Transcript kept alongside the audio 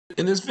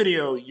In this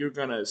video, you're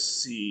going to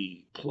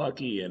see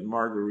Plukky and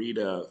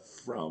Margarida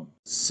from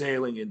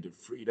Sailing into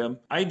Freedom.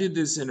 I did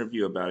this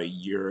interview about a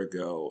year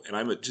ago, and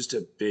I'm just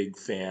a big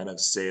fan of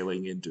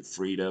Sailing into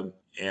Freedom.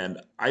 And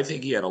I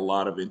think he had a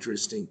lot of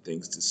interesting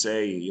things to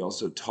say. He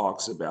also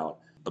talks about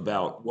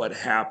what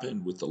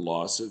happened with the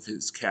loss of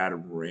his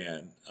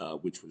catamaran,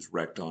 which was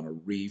wrecked on a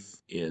reef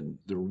in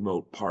the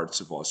remote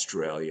parts of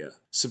Australia.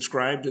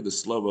 Subscribe to the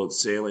Slow Boat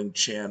Sailing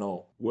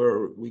channel,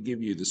 where we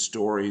give you the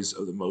stories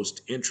of the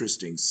most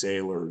interesting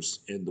sailors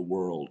in the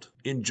world.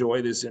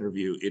 Enjoy this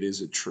interview. It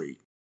is a treat.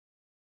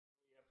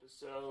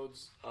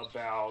 Episodes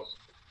about,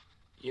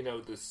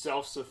 the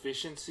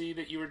self-sufficiency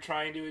that you were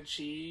trying to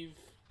achieve,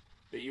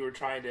 that you were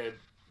trying to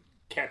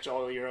catch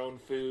all your own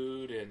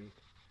food and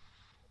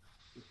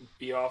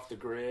be off the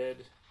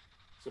grid.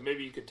 So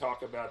maybe you could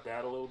talk about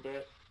that a little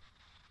bit.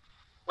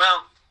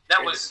 Well,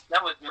 that was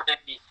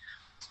maybe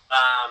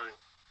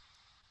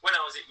when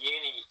I was at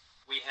uni.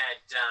 We had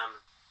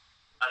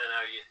I don't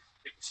know,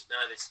 people should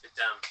know this, but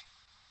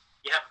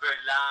you have a very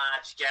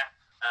large gap,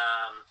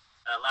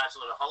 a large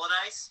lot of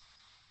holidays,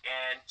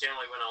 and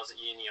generally when I was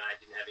at uni, I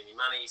didn't have any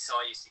money, so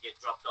I used to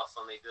get dropped off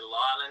on these little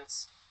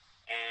islands,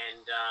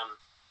 and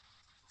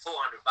 $400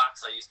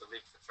 I used to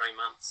live for 3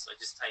 months. I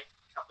just take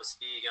couple of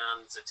spear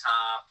guns, a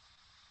tarp,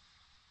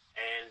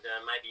 and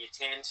maybe a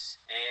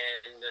tent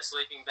and a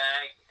sleeping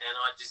bag, and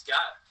I'd just go.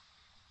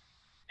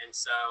 And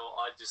so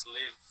I'd just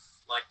live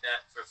like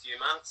that for a few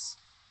months,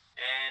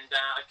 and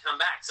I'd come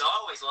back. So I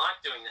always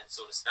liked doing that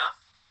sort of stuff.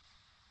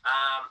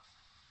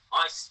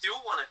 I still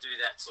want to do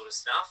that sort of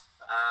stuff.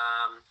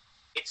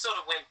 It sort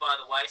of went by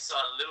the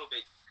wayside a little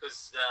bit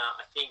because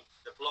I think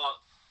the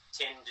blog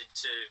tended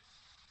to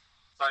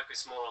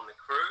focus more on the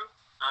crew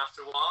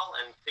after a while,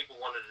 and people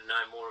wanted to know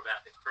more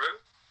about the crew,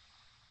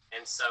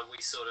 and so we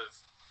sort of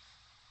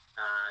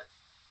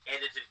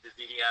edited the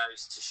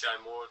videos to show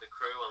more of the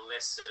crew and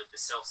less of the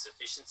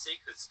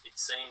self-sufficiency, because it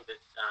seemed that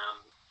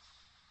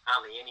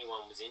hardly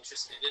anyone was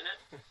interested in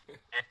it.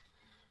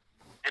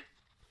 and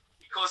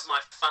because my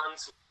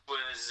funds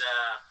was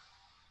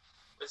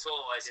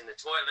always in the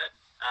toilet,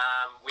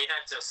 we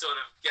had to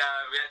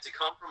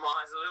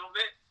compromise a little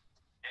bit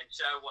and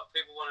show what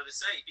people wanted to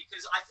see,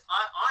 because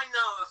I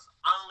know of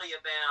only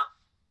about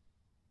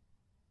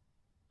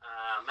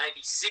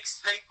maybe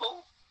 6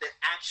 people that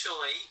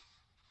actually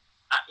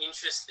are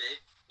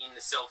interested in the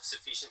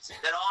self-sufficiency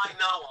that I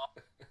know of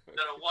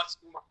that are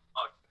watching my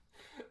blog.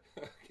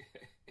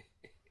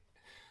 Okay.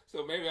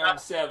 So maybe I'm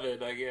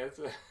 7, I guess.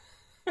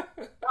 Well,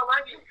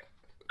 maybe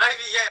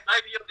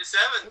you're the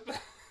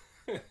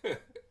 7th.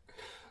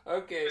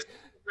 Okay.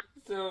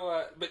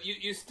 So, but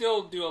you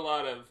still do a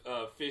lot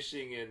of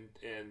fishing and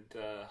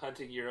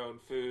hunting your own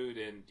food,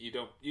 and you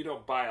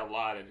don't buy a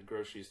lot in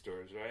grocery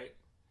stores, right?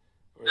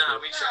 No,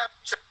 we try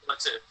not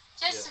to.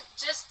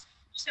 Just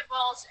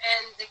vegetables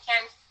and the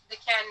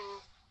canned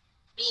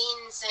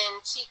beans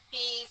and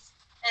chickpeas,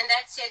 and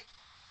that's it.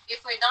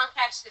 If we don't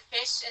catch the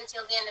fish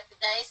until the end of the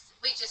day,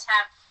 we just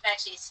have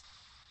veggies,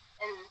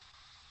 and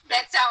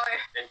that's our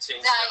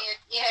diet.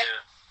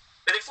 Yeah.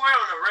 But if we're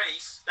on a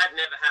reef, that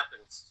never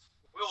happens.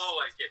 We'll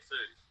always get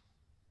food.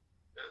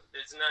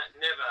 There's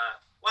never,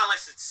 well,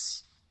 unless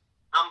it's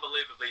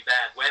unbelievably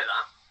bad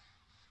weather,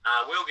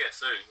 we'll get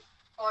food.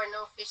 Or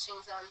no fishing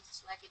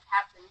zones, like it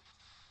happened.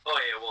 Oh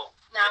yeah, well.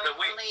 Now in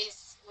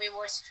Belize, we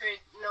were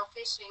screwed. No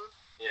fishing.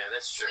 Yeah,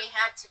 that's true. We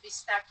had to be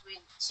stuck with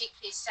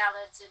chickpea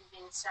salads and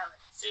bean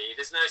salads. Yeah,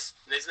 there's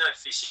no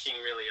fishing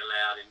really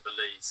allowed in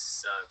Belize,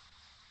 so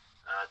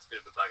it's a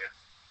bit of a bugger.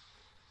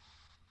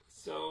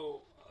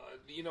 So.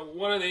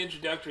 One of the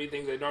introductory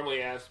things I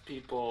normally ask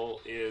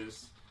people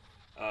is,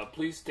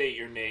 please state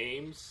your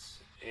names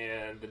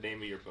and the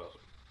name of your boat.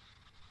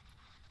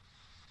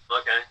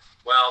 Okay.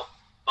 Well,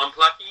 I'm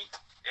Plukky,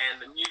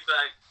 and the new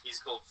boat is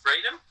called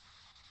Freedom.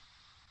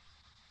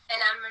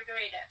 And I'm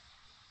Margarida.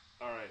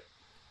 All right.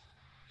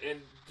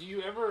 And do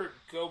you ever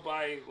go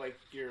by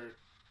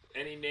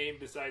any name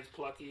besides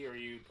Plukky, or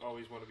you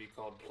always want to be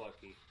called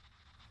Plukky?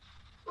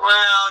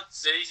 Well,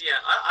 it's easier.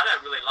 I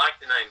don't really like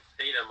the name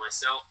Peter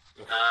myself.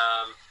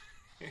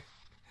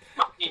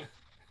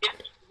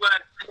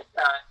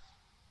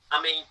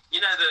 I mean, you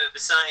know the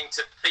saying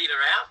to peter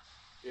out?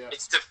 Yeah.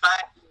 It's to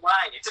fade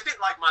away. It's a bit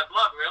like my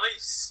blog, really.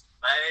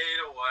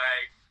 Fade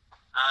away.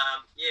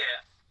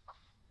 Yeah.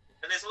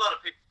 And there's a lot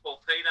of people called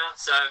Peter,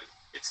 so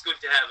it's good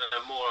to have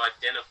a more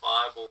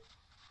identifiable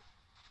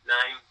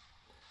name,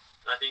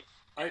 I think.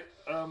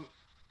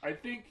 I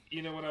think,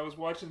 when I was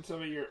watching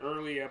some of your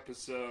early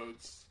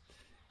episodes,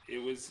 it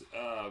was,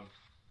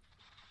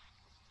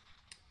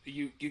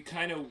 you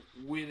kind of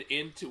went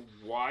into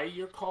why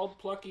you're called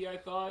Plukky. I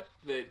thought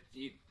that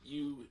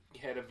you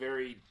had a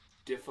very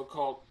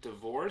difficult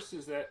divorce.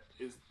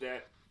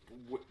 That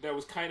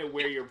was kind of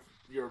where your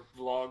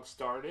vlog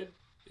started?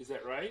 Is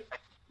that right?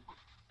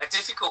 A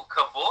difficult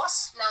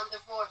divorce? No,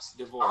 divorce.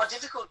 Oh, a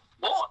difficult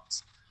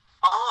divorce.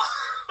 Oh.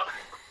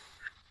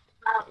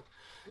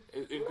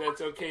 If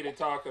that's okay to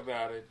talk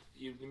about it.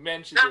 You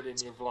mentioned it in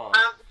your vlog.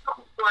 Not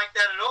like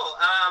that at all.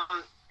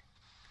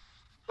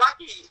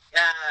 Plukky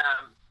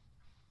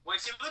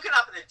if you look it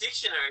up in the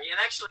dictionary, it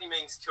actually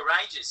means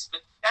courageous,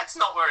 but that's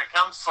not where it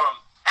comes from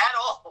at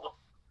all.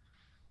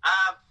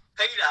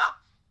 Peter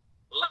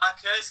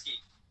Lakursky.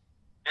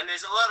 And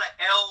there's a lot of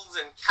L's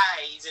and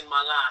K's in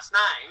my last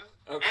name,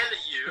 and a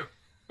U.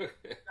 So,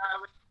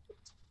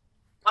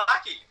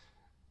 Plukky.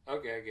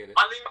 Okay, I get it.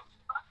 I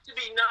like to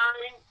be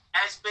known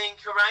as being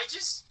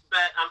courageous,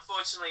 but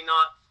unfortunately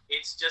not.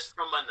 It's just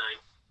from my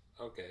name.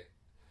 Okay.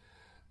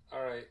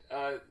 All right.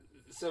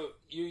 So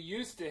you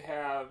used to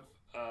have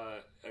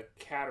a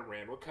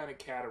catamaran. What kind of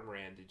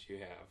catamaran did you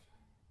have?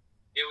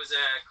 It was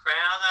a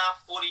Crowther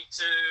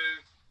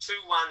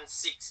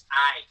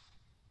 42216A.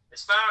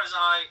 As far as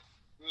I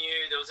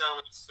knew, there was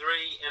only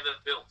 3 ever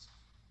built.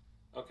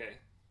 Okay.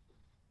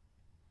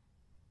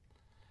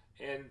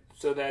 And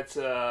so that's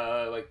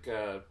like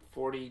a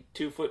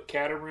 42-foot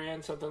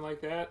catamaran, something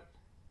like that?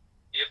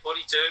 Yeah,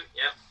 42,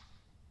 yep.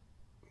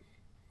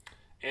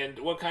 And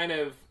what kind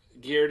of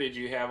gear did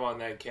you have on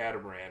that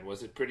catamaran?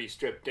 Was it pretty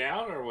stripped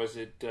down, or was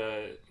it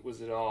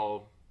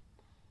all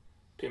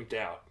pimped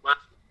out? When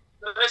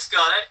I first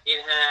got it,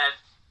 it had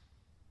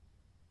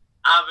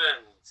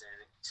ovens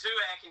and 2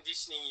 air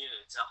conditioning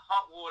units, a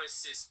hot water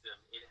system.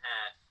 It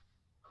had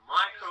a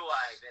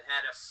microwave. It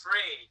had a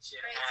fridge.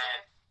 It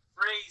had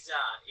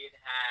freezer. It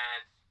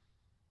had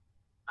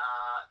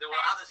there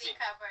were other things.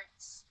 Fancy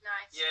cupboards,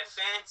 nice. Yeah,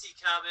 fancy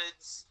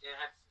cupboards. It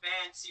had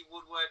fancy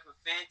woodwork and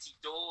fancy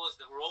doors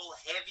that were all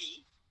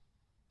heavy.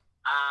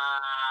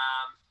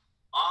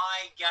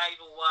 I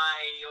gave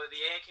away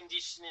the air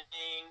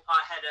conditioning.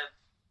 I had a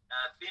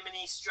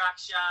bimini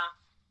structure.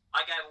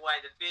 I gave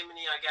away the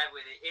bimini. I gave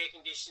away the air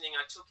conditioning.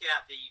 I took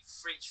out the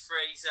fridge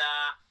freezer.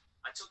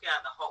 I took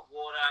out the hot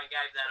water and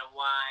gave that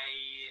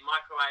away.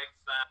 Microwave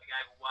I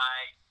gave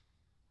away.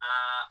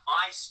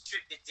 I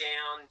stripped it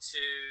down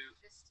to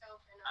The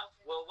stove and oven.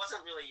 well, it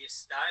wasn't really a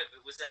stove.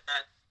 It was that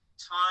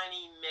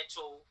tiny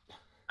metal,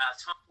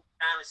 tiny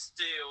stainless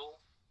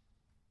steel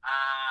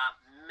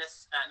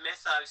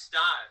metho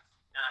stove.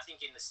 And I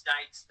think in the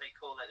States they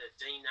call it a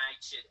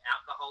denatured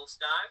alcohol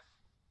stove.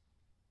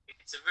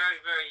 It's a very,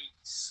 very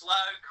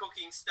slow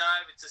cooking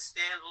stove. It's a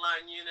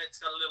standalone unit. It's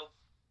got a little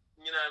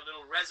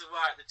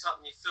reservoir at the top,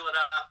 and you fill it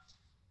up.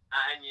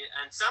 And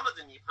some of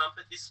them you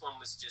pump it. This one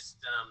was just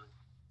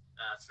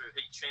through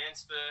heat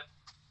transfer.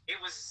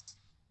 It was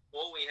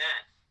all we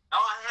had.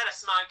 Oh, I had a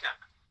smoker,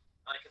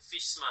 like a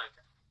fish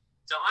smoker.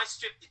 So I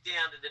stripped it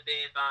down to the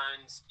bare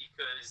bones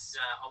because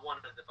I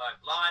wanted the boat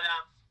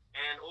lighter,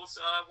 and also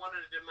I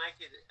wanted to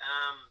make it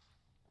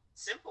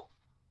simple.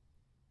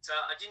 So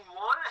I didn't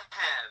want to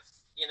have,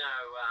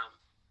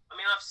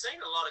 I've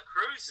seen a lot of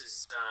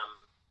cruises.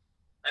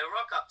 They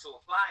rock up to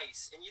a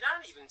place, and you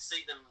don't even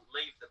see them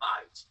leave the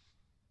boat.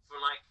 For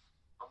like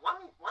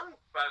one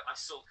boat I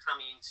saw come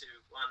into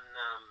one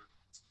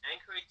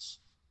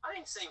anchorage, I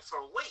didn't see them for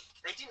a week.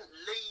 They didn't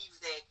leave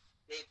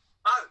their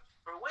boat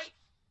for a week.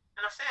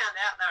 And I found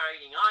out they were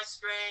eating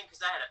ice cream because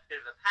they had a bit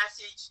of a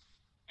passage,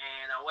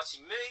 and they were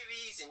watching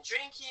movies and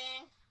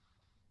drinking.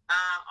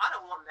 I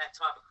don't want that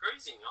type of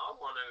cruising. I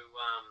want to,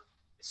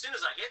 as soon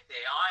as I get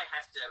there, I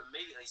have to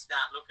immediately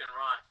start looking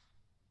right.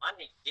 I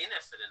need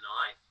dinner for the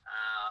night.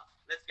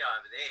 Let's go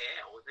over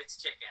there, or let's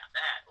check out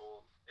that,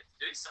 or let's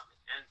do something.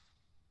 And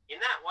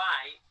in that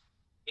way,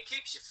 it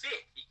keeps you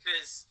fit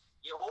because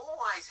you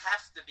always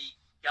have to be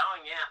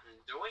going out and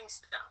doing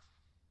stuff.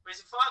 Whereas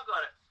if I've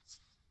got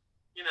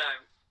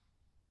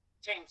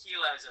 10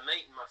 kilos of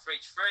meat in my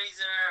fridge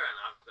freezer, and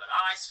I've got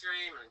ice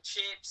cream and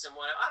chips and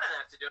whatever, I don't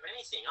have to do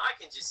anything. I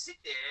can just sit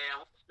there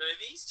and watch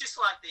movies,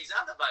 just like these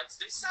other boats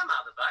do. Some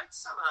other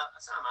boats, some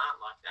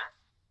aren't like that.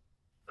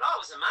 But I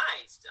was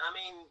amazed. I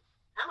mean,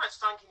 how much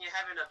fun can you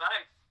have in a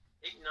boat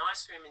eating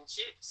ice cream and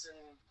chips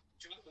and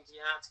drinking to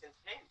your heart's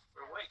content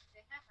for a week?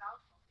 They have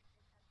alcohol.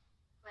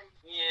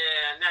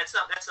 Yeah, no, that's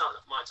not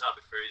my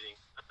type of cruising.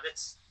 I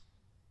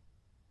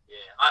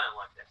don't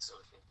like that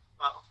sort of thing.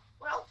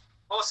 Well,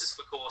 horses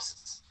for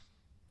courses.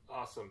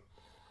 Awesome.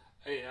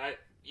 I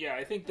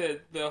think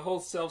that the whole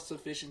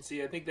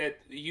self-sufficiency, I think that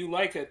you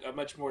like a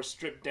much more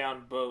stripped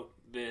down boat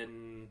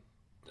than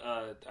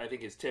I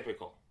think is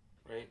typical,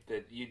 right?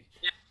 That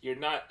you're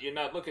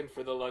not looking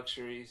for the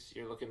luxuries.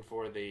 You're looking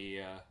for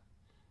the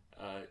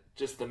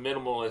just the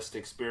minimalist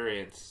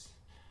experience.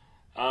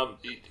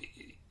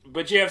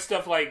 But you have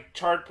stuff like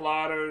chart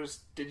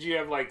plotters. Do you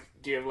have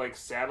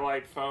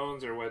satellite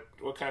phones, or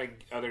what kind of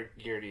other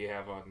gear do you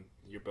have on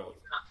your boat?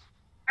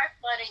 Chart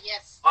plotter,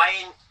 yes.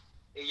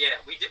 We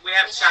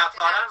have a chart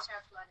plotter.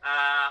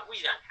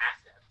 We don't have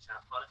to have a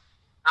chart plotter.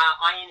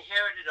 I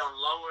inherited on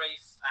Long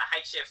Reef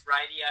a HF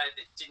radio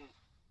that didn't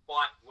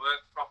quite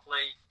work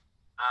properly.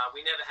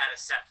 We never had a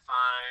sat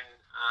phone.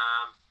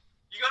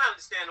 You got to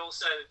understand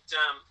also that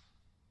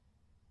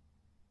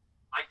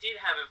I did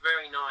have a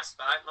very nice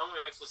boat. Long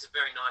Reef was a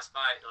very nice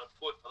boat, and I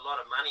put a lot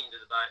of money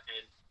into the boat,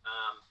 and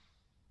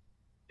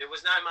there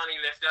was no money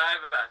left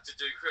over to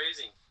do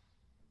cruising.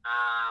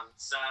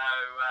 So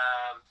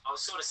I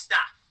was sort of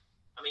stuck.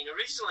 I mean,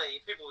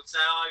 originally people would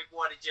say, "Oh,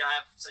 why did you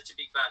have such a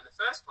big boat in the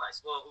first place?"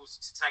 Well, it was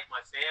to take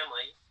my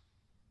family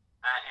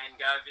and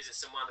go visit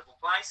some wonderful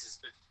places.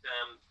 But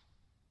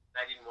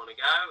they didn't want to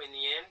go in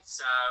the end,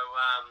 so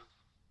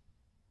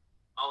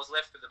I was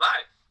left with the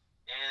boat,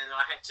 and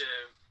I had to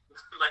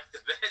make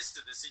the best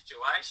of the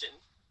situation.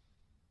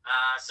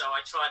 So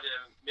I tried to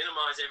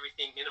minimise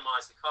everything,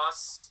 minimise the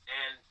costs,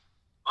 and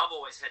I've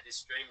always had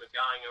this dream of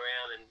going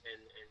around and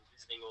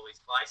visiting all these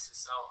places.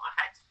 So I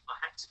had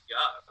to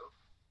go.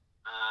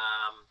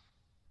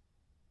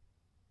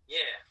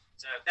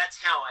 So that's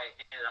how I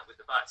ended up with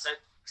the boat. So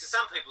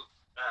some people,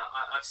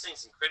 I've seen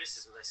some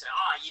criticism. They say,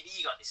 "Oh,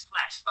 you got this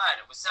flash boat.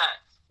 It was so."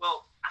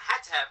 Well, I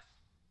had to have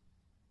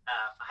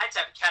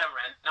a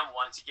catamaran, number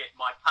one, to get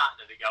my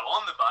partner to go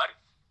on the boat.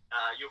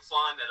 You'll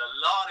find that a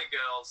lot of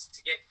girls,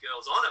 to get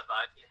girls on a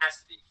boat, it has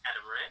to be a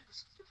catamaran.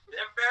 There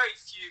are very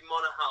few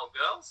monohull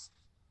girls.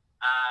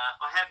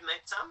 I have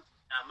met some.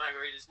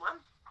 Margarita's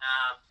one.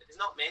 There's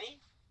not many.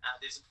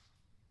 There's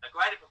a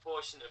greater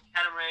proportion of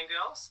catamaran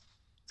girls.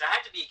 So it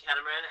had to be a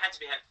catamaran. It had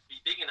to be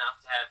big enough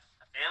to have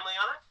a family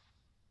on it.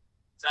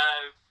 So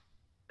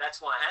that's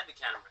why I had the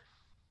catamaran.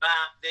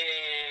 But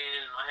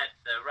then I had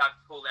the rug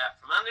pulled out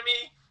from under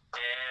me,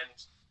 and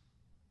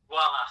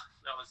voila,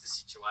 that was the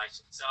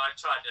situation. So I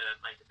tried to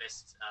make the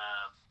best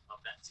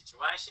of that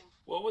situation.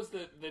 What was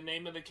the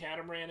name of the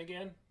catamaran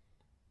again?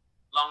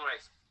 Long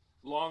Reef.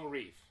 Long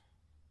Reef.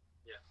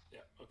 Yeah.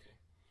 Yeah, okay.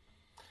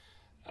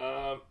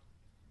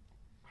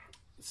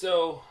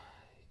 So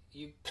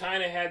you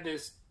kind of had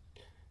this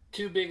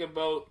too big a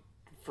boat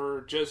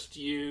for just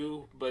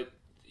you, but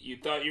you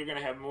thought you were going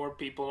to have more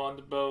people on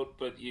the boat,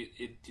 but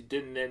it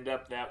didn't end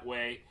up that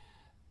way.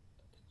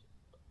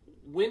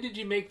 When did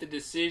you make the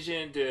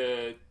decision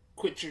to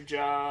quit your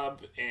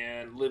job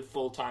and live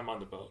full-time on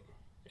the boat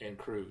and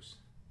cruise?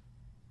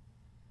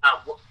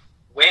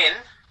 When?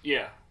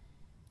 Yeah.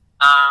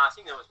 I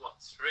think that was,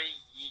 3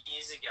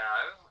 years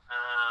ago.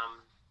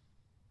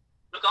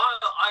 Look,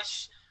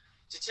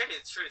 to tell you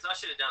the truth, I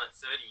should have done it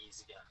 30 years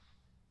ago.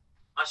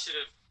 I should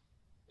have...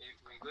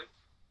 Are we good?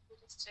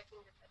 We're just checking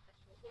the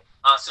battery.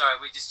 Oh,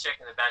 sorry, we're just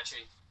checking the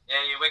battery.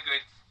 Yeah, we're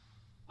good.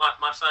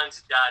 My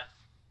phone's dead.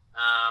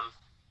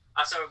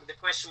 So the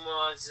question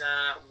was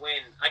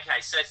when?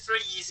 Okay, so 3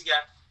 years ago.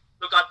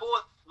 Look, I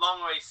bought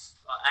Long Reef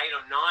 8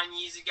 or 9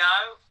 years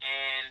ago,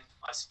 and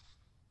I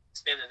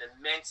spent an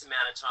immense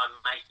amount of time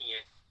making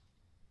it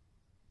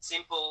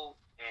simple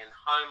and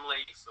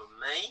homely for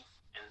me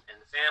and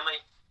the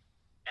family.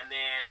 And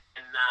then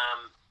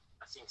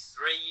I think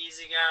 3 years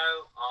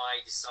ago, I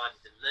decided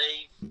to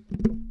leave.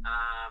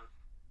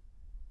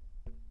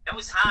 It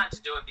was hard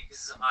to do it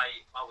because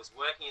I was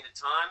working at the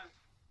time,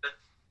 but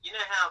you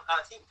know how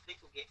I think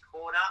people get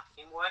caught up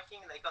in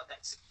working, and they got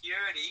that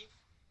security,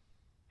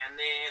 and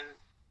then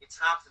it's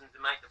hard for them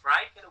to make the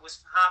break, and it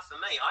was hard for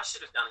me. I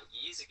should have done it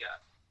years ago.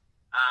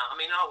 I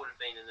mean, I would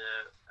have been in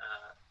a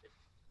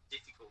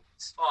difficult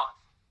spot,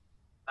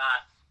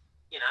 but,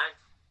 you know,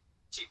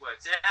 shit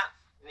works out,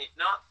 and if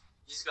not,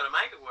 you just got to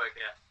make it work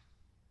out.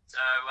 So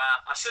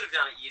I should have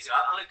done it years ago.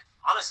 Look,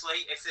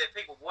 honestly, if there are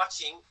people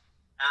watching,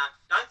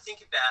 don't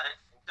think about it,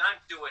 and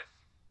don't do it.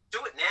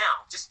 Do it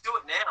now. Just do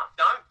it now.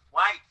 Don't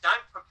wait.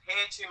 Don't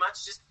prepare too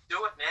much. Just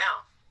do it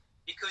now,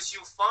 because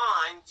you'll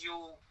find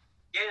you'll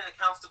get in a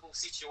comfortable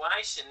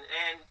situation,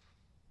 and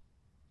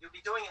you'll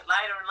be doing it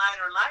later and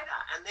later and later.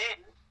 And then,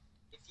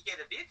 if you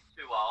get a bit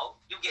too old,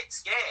 you'll get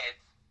scared.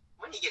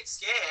 When you get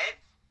scared,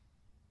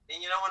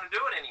 then you don't want to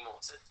do it anymore.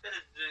 So it's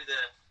better to do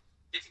the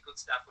difficult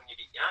stuff when you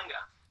get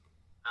younger,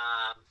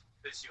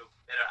 because you're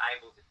better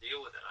able to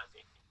deal with it, I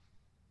think.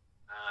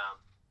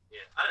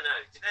 Yeah, I don't know.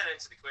 Did that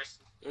answer the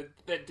question?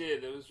 That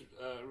did. That was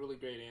a really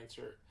great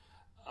answer.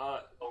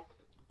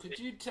 Could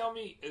you tell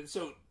me,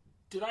 so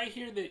did I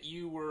hear that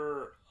you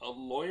were a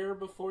lawyer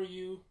before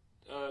you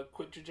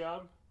quit your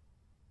job?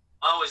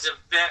 I'm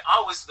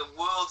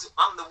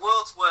the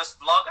world's worst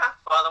blogger,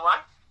 by the way,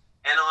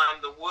 and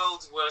I'm the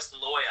world's worst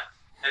lawyer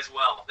as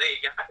well. There you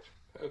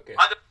go. Okay.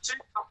 I got 2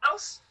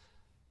 titles.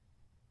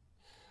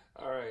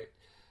 All right.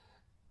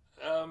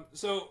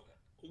 So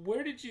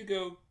where did you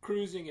go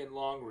cruising in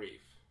Long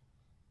Reef?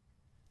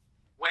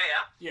 Where?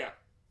 Yeah.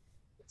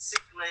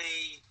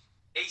 Basically,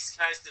 east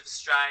coast of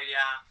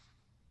Australia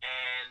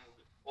and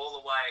all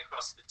the way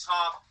across the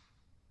top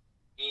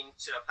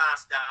into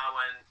past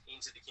Darwin,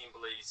 into the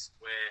Kimberleys,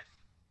 where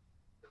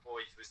the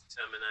voyage was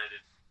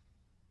terminated.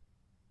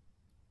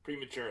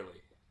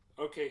 Prematurely.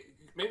 Okay,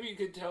 maybe you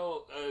could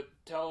tell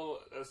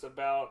us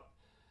about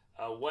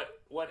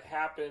what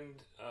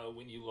happened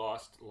when you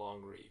lost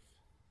Long Reef.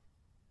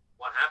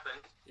 What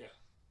happened? Yeah.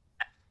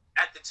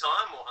 At the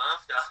time or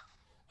after?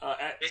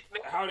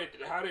 How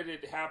did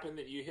it happen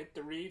that you hit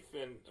the reef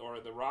or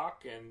the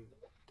rock and?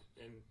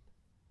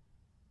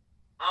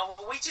 Oh,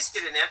 well, we just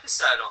did an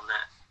episode on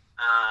that.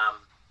 I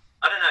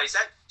don't know.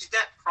 Did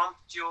that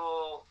prompt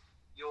your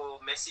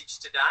message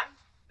today?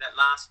 That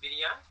last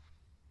video?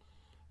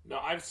 No,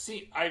 I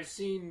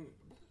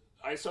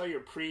saw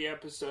your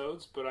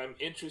pre-episodes, but I'm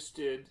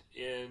interested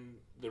in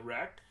the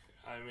wreck.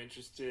 I'm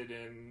interested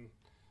in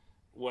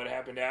what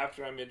happened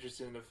after. I'm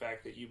interested in the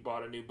fact that you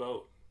bought a new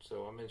boat.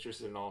 So I'm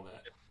interested in all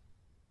that.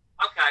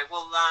 Okay,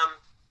 well,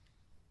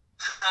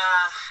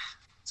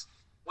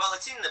 well,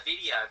 it's in the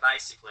video,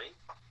 basically.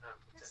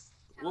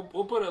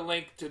 We'll put a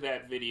link to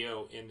that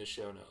video in the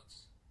show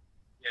notes.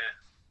 Yeah.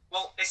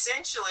 Well,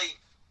 essentially,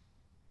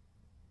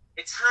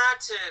 it's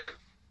hard to...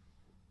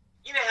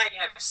 You know how you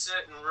have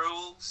certain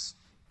rules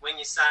when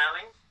you're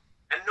sailing?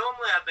 And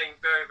normally I've been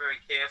very, very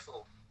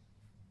careful.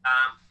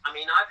 I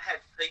mean, I've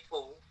had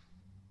people,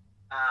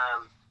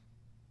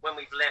 when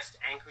we've left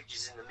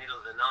anchorages in the middle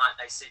of the night,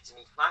 they said to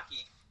me,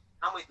 Plukky,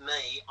 come with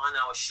me. I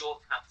know a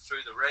shortcut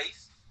through the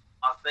reef.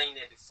 I've been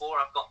there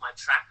before. I've got my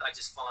track. I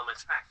just follow my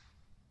track.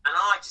 And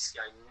I just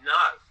go,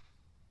 no,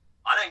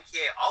 I don't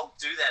care. I'll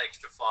do that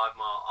extra 5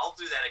 mile. I'll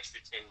do that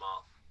extra 10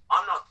 mile.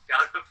 I'm not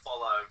going to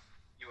follow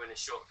you in a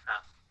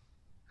shortcut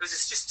because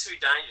it's just too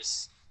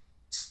dangerous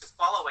to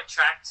follow a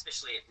track,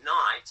 especially at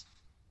night.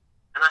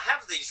 And I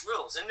have these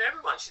rules, and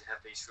everyone should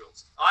have these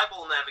rules.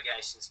 Eyeball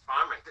navigation is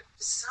primary. But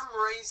for some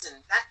reason,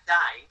 that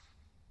day,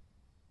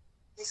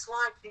 it's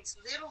like these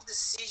little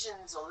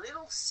decisions or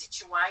little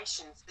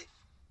situations that,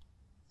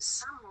 for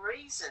some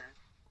reason,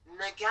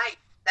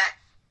 negate that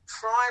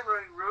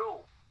primary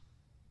rule.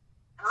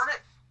 And I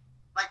don't,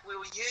 like, we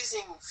were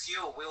using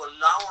fuel. We were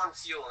low on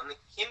fuel, and the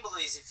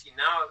Kimberleys, if you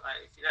don't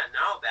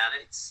know about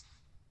it, it's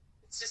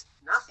just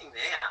nothing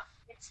there.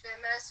 It's the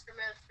most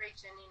remote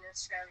region in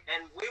Australia.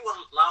 And we were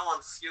low on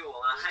fuel.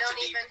 And you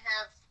don't even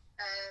have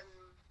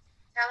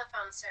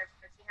telephone service.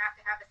 You have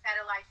to have a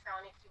satellite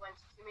phone if you want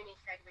to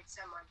communicate with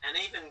someone. And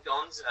even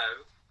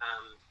Gonzo,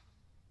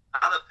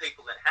 other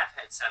people that have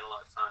had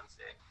satellite phones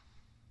there,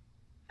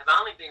 have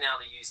only been able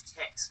to use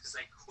text because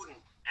they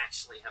couldn't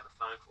actually have a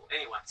phone call.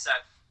 Anyway, so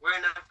we're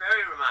in a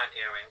very remote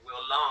area. We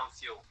were low on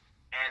fuel.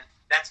 And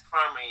that's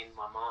primary in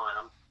my mind.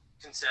 I'm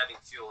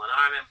conserving fuel. And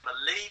I remember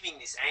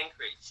leaving this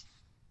anchorage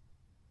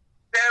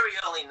very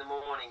early in the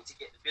morning to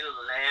get the bit of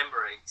the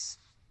Lamborghs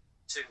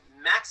to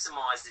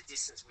maximise the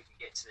distance we could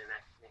get to the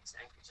next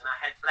anchorage. And I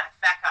had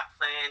backup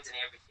plans and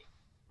everything.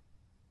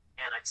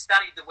 And I'd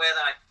studied the weather,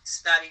 I'd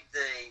studied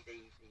the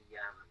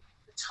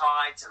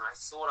tides, and I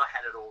thought I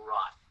had it all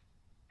right.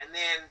 And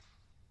then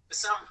we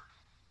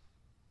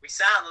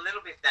sailed a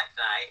little bit that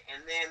day,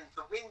 and then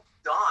the wind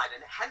died,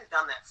 and it hadn't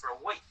done that for a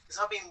week. Because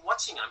I've been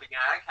watching it, I've been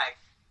going, okay,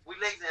 we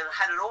leave there, and I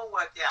had it all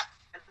worked out.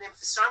 And then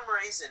for some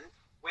reason,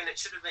 when it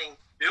should have been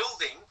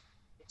building,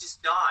 it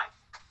just died.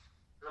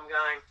 And I'm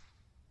going,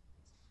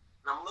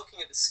 and I'm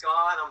looking at the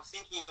sky, and I'm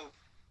thinking,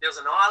 there was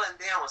an island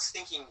there, and I was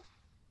thinking,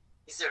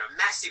 is there a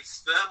massive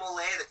thermal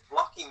there that's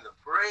blocking the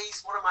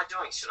breeze? What am I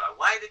doing? Should I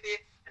wait a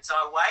bit? And so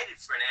I waited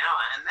for an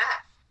hour, and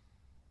that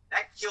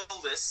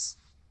killed us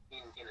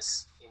in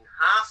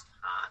half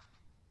part,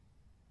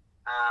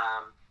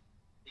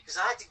 because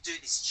I had to do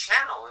this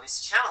channel, and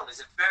this channel is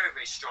a very,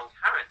 very strong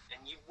current,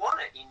 and you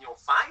want it in your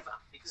favour,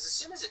 because as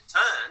soon as it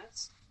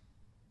turns,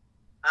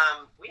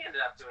 we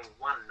ended up doing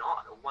 1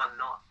 knot or 1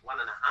 knot,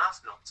 1.5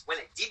 knots when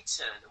it did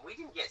turn, and we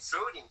didn't get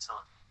through it in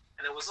time,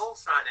 and it was all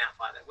thrown out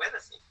by that weather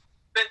thing.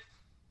 But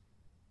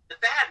the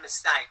bad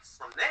mistake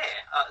from there,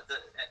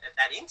 at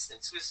that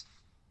instance, was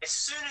as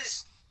soon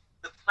as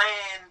the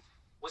plan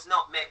was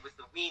not met with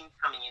the wind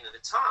coming in at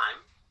the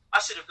time,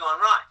 I should have gone,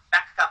 right,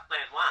 back up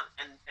plan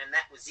 1, and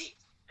that was it,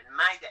 and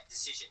made that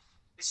decision.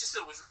 It's just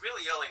that it was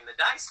really early in the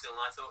day still, and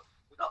I thought,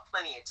 we've got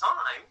plenty of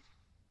time,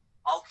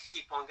 I'll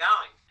keep on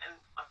going. And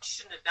I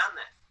shouldn't have done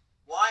that.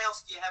 Why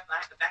else do you have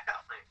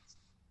backup plans?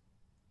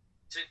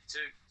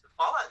 To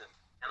follow them.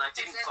 And I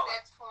didn't follow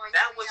that point,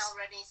 that we was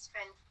already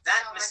spent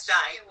that so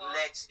mistake much fuel.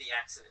 led to the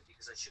accident,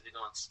 because I should have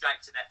gone straight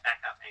to that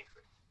backup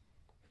anchorage.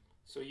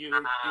 So you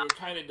were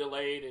kind of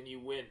delayed, and you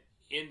went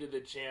into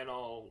the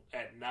channel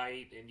at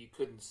night, and you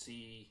couldn't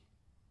see.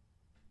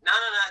 No.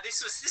 This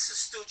was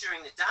still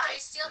during the day.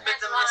 We still But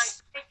had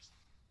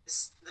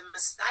the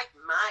mistake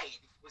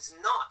made was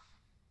not.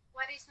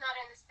 What he's not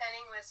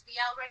understanding was we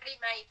already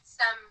made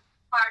some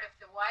part of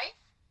the way,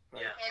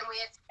 Right. Yeah. and we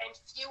had spent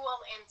fuel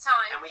and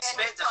time. And we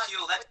spent the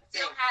fuel. That's we the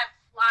still thing. have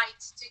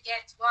light to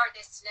get to our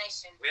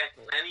destination. We had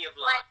plenty of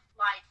light.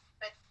 Light,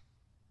 but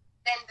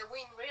then the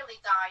wind really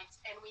died,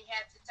 and we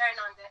had to turn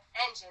on the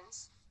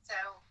engines. So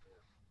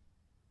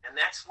And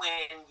that's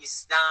when you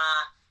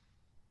start,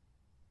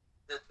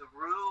 the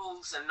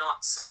rules are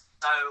not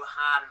so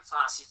hard and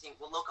fast. You think,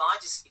 well, look, I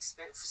just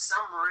expect, for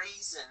some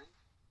reason,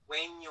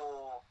 when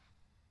you're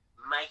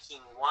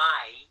making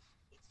way,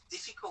 it's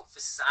difficult for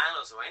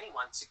sailors or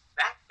anyone to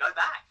go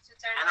back. to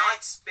turn And back.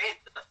 I'd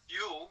spent the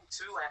fuel,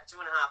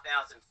 2.5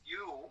 hours in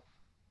fuel,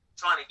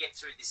 trying to get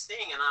through this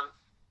thing,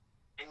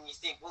 and you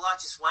think, well, I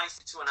just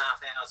wasted 2.5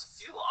 hours of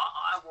fuel.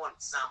 I want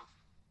some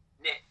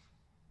net.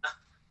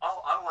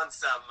 I want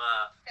some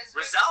 'Cause we-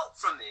 result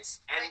from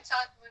this. we And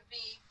thought would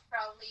be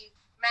probably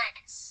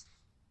max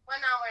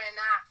 1.5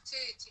 hours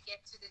to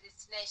get to the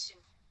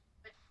destination,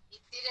 but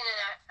it didn't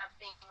end up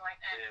being like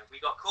that. yeah, we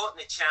got caught in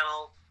the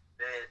channel.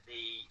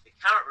 The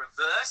current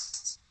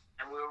reversed,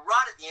 and we were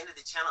right at the end of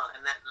the channel.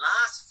 And that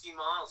last few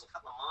miles, a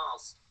couple of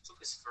miles,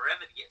 took us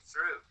forever to get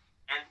through.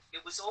 And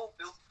it was all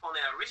built upon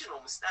our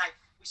original mistake.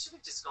 We should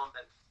have just gone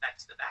back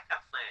to the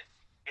backup plan.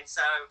 And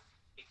so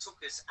It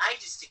took us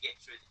ages to get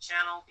through the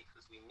channel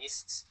because we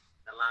missed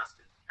the last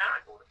bit of the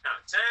current, or the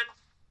current turned.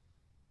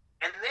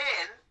 And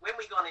then when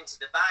we got into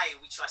the bay,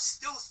 which I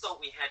still thought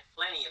we had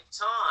plenty of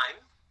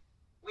time,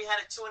 we had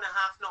a 2.5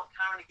 knot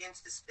current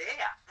against us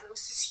there. And it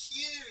was this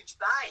huge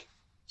bay,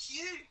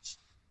 huge.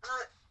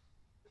 And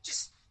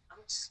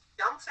I'm just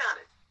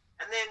dumbfounded.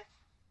 And then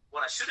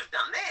what I should have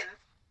done then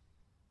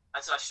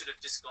is I should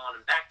have just gone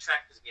and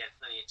backtracked because we had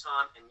plenty of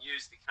time and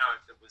used the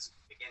current that was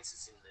against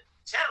us in the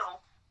channel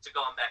to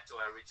go on back to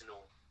our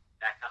original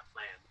backup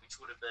plan, which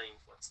would have been,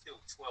 still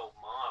 12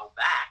 mile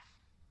back.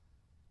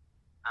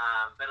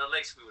 But at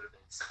least we would have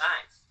been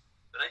safe.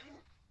 But I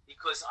didn't,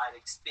 because I'd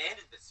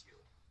expanded the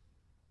fuel.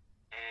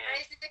 And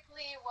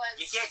basically was...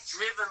 You get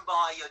driven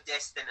by your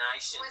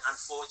destination,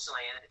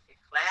 unfortunately, and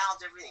it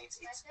clouds everything.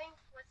 I think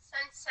it was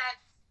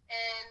sunset,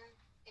 and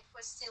it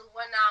was still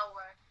 1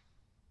 hour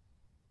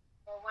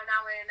or 1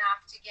 hour and a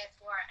half to get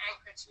to our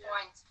anchorage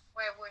point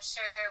where we're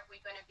sure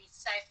we're going to be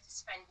safe to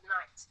spend the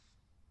night.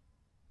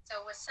 So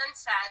it was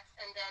sunset,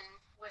 and then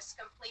it was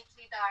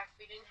completely dark.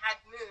 We didn't have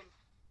moon.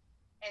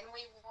 And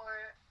we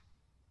were,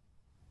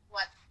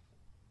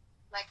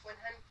 like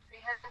 300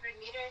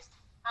 meters?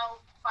 How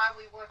far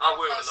we were from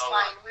the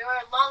coastline? We were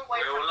a long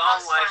way from the coastline. We were a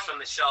long way from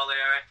the shoal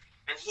area.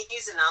 And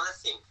here's another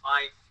thing.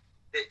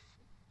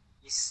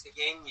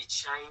 Again, you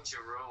change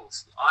your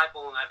rules. The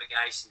eyeball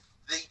navigation,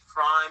 the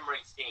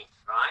primary thing,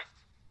 right?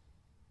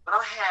 But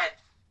I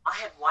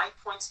had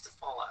waypoints to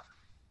follow.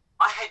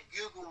 I had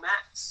Google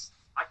Maps.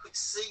 I could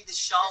see the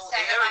shoal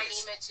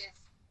areas. Images.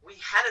 We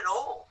had it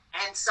all.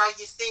 And so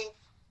you think,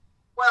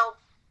 well,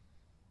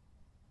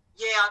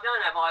 yeah, I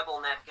don't have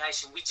eyeball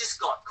navigation. We just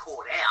got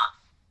caught out.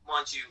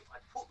 Mind you, I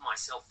put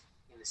myself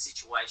in the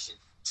situation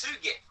to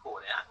get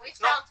caught out. We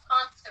felt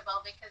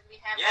comfortable because we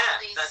have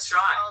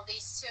all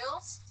these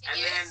tools to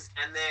use.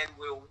 And then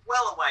we were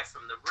well away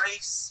from the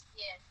reefs.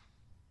 Yeah.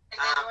 And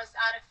then it was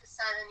out of the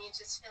sun and you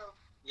just feel...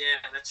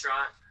 Yeah, that's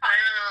right.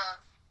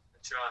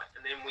 That's right.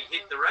 And then we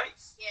hit the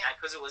reef. Yeah.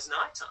 Because it was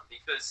nighttime.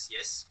 Because,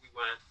 yes, we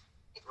weren't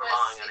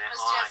relying on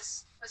our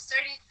eyes. It was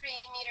 33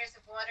 meters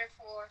of water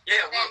for...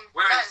 Yeah,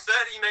 we're in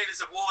 30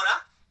 meters of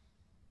water,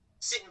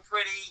 sitting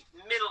pretty,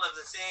 middle of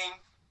the thing,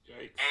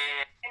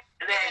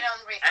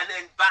 and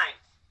then bang,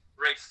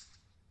 reef.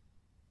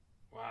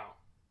 Wow.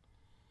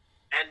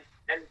 And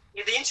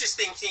the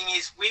interesting thing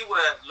is we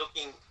were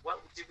looking,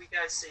 did we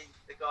go see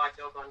the guy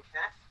Dog on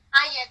Cat?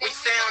 Yeah. We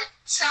found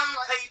two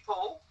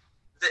people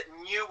that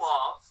knew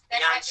of the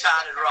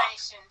uncharted rock.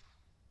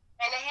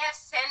 And they have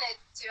sent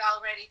it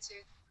already to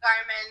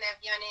Garmin,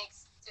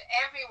 Avionics, to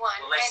everyone.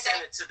 Well, they sent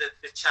it to the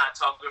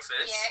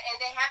chartographers. Yeah, and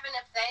they haven't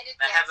updated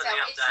yet.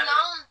 It's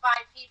known by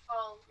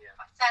people,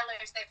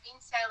 sailors that have been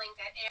sailing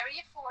that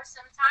area for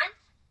some time.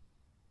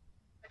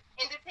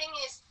 And the thing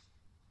is,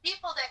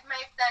 people that may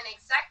have done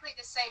exactly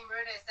the same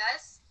route as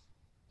us,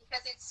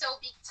 because it's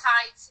so big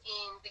tides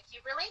in the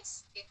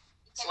Kimberleys, it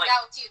can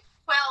go to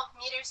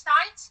 12 meters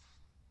tight.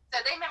 So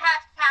they may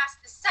have passed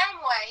the same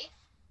way,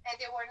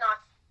 and they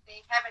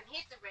haven't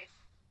hit the reef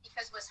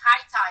because it was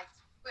high tide.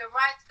 We were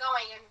right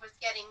going and was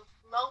getting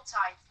low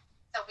tide,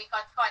 so we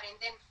got caught, and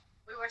then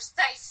we were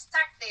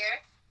stuck there.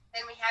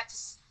 Then we had to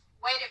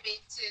wait a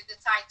bit to the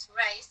tide to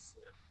race,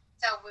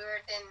 so we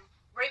were then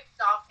ripped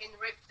off and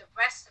ripped the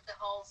rest of the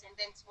holes, and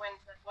then when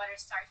the water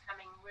started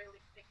coming really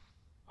quick.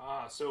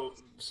 So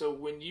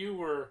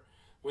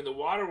when the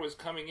water was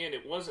coming in,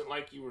 it wasn't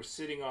like you were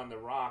sitting on the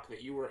rock;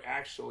 that you were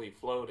actually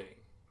floating,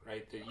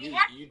 right? We're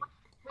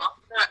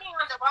sitting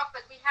on the rock,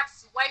 but we have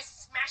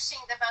waves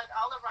smashing the boat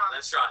all around.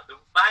 That's right. The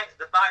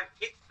boat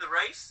hit the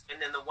reef, and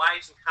then the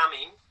waves were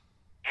coming,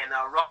 and they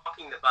were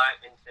rocking the boat,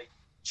 and they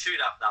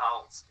chewed up the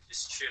holes. It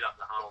just chewed up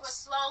the holes. It was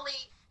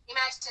slowly,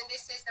 imagine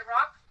this is the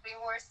rock. We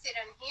were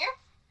sitting here,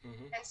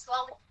 and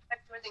slowly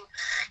everything.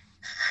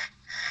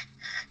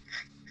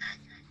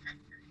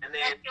 And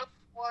then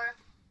were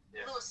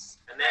loose.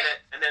 And then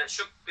it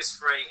shook us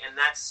free, and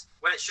that's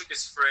when it shook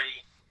us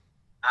free.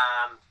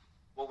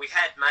 We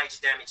had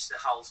major damage to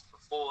the hulls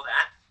before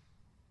that,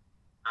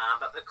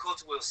 but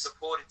because we were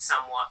supported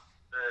somewhat,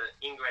 the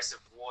ingress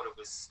of water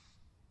was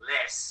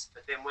less.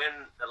 But then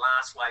when the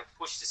last wave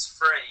pushed us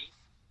free,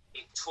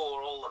 it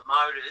tore all the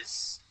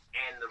motors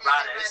and the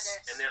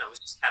rudders, and then it was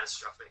just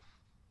catastrophic.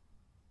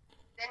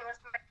 Then it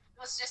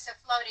was just a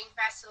floating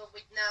vessel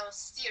with no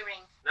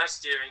steering. No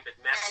steering, but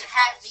massive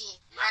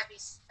and heavy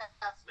stuff.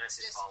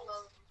 Massive just holes.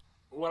 floating.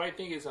 What I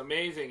think is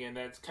amazing, and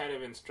that's kind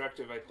of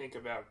instructive, I think,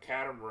 about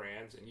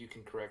catamarans, and you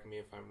can correct me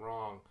if I'm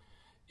wrong,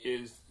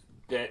 is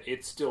that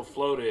it still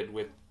floated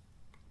with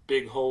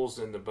big holes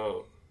in the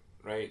boat,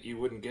 right? You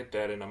wouldn't get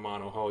that in a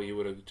monohull. You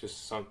would have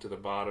just sunk to the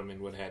bottom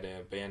and would have had to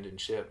abandon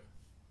ship.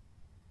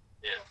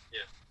 Yeah.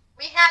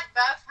 We had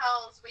both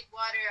holes with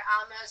water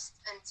almost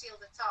until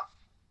the top.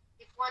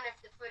 If one of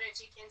the footage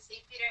you can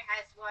see, Peter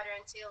has water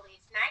until his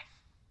neck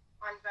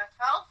on both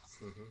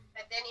holes,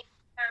 but then if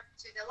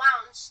to the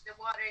lounge, the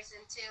water is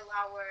until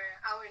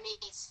our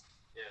knees.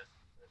 Yeah.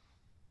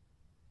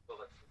 Well,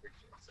 that's the bridge.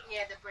 So.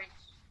 Yeah, the bridge.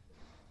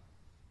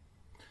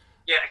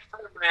 Yeah, a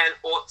catamaran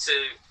ought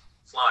to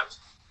float.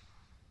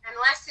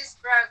 unless it's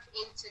broke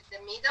into the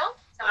middle,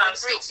 so No, it it'll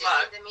still breaches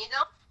float. in the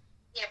middle.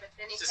 Yeah, but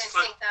then it Just can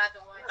float. sink the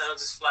other one. It'll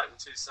just float in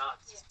two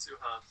sides. Yeah. Two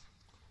halves.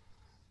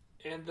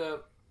 And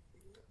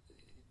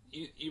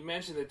you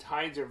mentioned the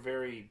tides are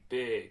very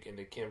big in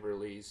the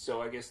Kimberleys,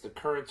 so I guess the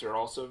currents are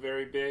also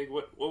very big.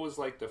 What was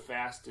like the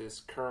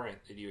fastest current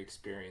that you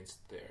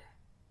experienced there?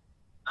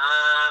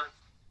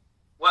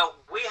 Well,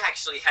 we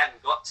actually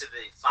hadn't got to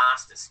the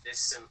fastest. There's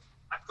some,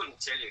 I couldn't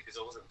tell you because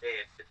I wasn't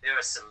there, but there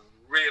are some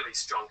really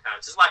strong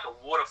currents. It's like a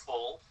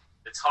waterfall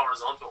that's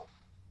horizontal.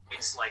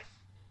 It's like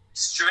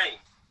stream.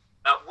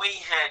 But we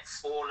had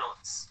 4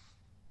 knots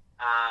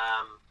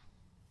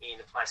in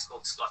a place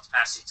called Scott's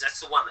Passage. That's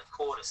the one that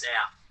caught us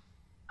out.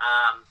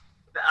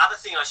 The other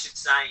thing I should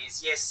say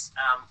is, yes,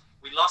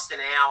 we lost an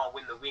hour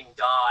when the wind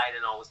died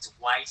and I was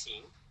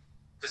waiting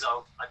because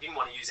I didn't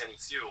want to use any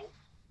fuel.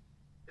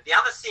 But the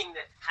other thing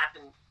that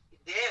happened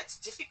there, it's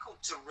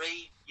difficult to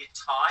read your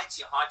tides,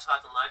 your high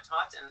tides and low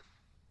tides. And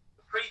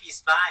the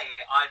previous bay,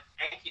 I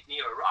anchored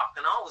near a rock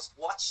and I was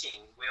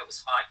watching where it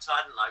was high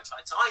tide and low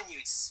tide. So I knew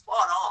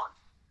spot on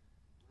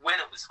when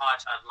it was high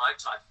tide and low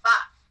tide.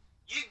 But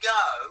you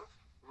go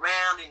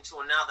round into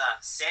another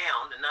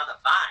sound,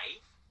 another bay,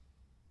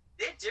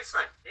 they're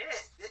different.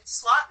 They're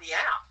slightly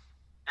out.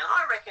 And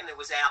I reckon it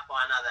was out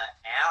by another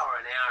hour,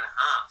 an hour and a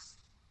half.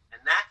 And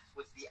that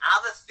was the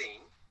other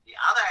thing, the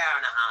other hour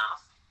and a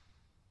half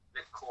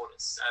that caught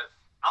us. So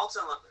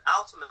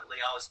ultimately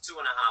I was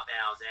 2.5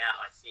 hours out,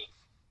 I think,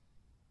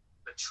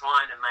 but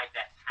trying to make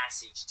that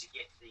passage to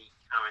get the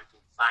current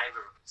in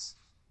favour of us.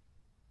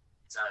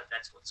 So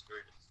that's what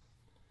screwed us.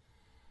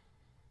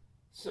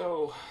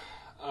 So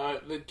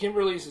the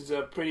Kimberleys is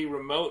a pretty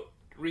remote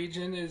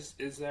region, is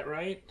that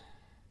right?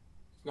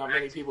 Not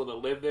many people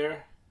that live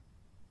there?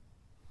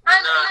 No,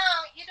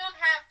 you don't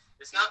have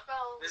There's people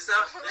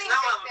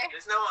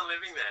no one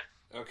living there.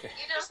 Okay.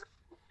 You don't.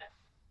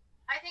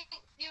 I think,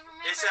 do you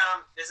remember?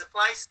 There's a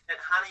place at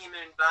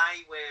Honeymoon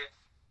Bay where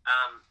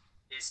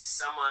there's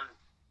someone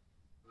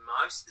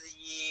most of the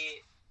year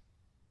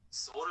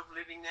sort of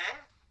living there.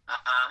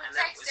 Who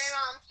takes their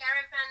own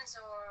caravans,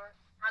 or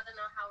I don't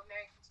know how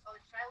Americans call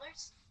it,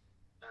 trailers?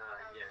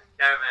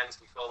 Caravans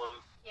we call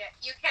them. Yeah,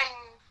 you can.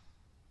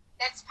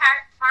 That's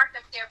part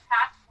of their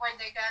path when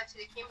they go to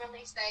the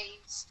Kimberleys.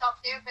 They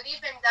stop there, but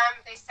even them,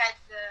 they said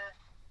the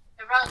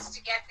roads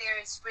to get there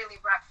is really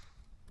rough.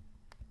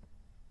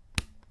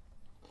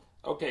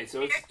 Okay,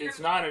 so it's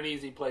not an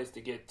easy place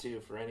to get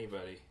to for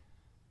anybody.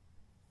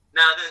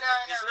 No,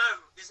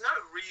 there's no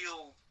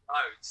real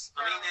roads.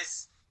 No. I mean,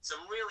 there's some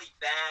really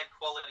bad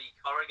quality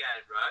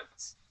corrugated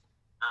roads.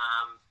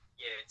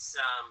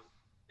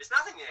 There's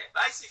nothing there.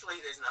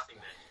 Basically, there's nothing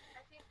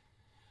there.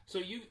 So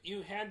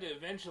you had to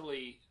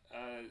eventually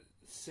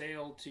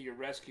sail to your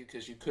rescue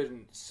because you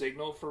couldn't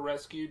signal for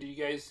rescue. Did you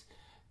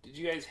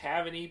guys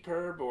have an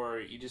EPIRB, or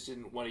you just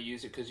didn't want to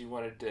use it because you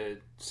wanted to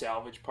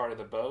salvage part of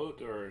the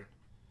boat, or?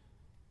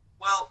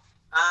 Well,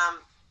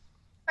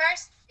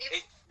 First,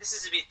 this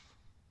is a bit.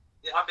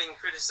 I've been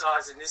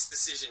criticising this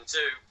decision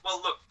too.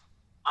 Well, look,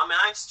 I'm my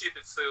own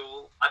stupid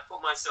fool. I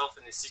put myself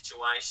in this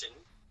situation.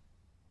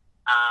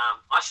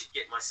 I should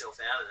get myself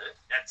out of it.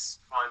 That's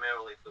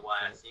primarily the way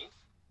I think.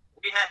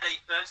 We had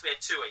EPIRBs. We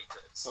had 2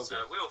 EPIRBs, Okay. so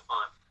we were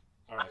fine.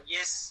 All right.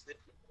 Yes, the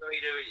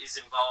reader is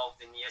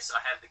involved, and yes,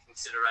 I have the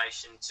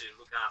consideration to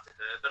look after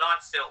her, but I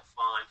felt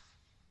fine.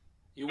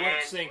 You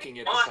weren't And sinking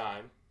at the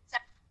time.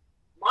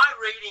 My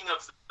reading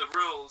of the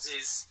rules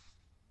is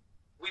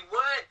we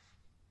weren't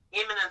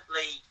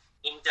imminently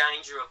in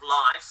danger of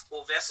life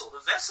or vessel. The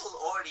vessel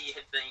already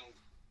had been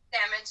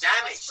damaged.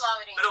 damaged, It was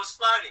floating. but it was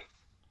floating.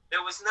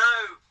 There was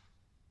no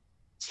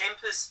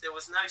tempest, there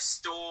was no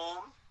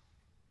storm.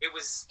 It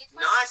was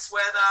nice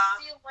weather.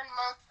 It was still 1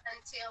 month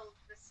until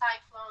the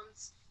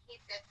cyclones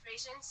hit that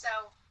region, so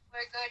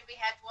we're good. We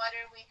had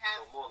water, we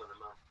have Well, more than a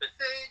month. But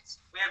food.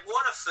 we had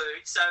water,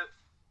 food, so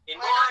in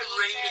We're my not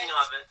reading injured.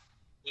 of it,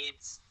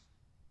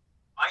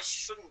 I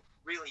shouldn't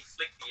really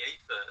flick the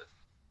EPIRB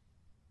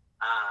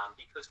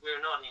because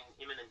we're not in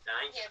imminent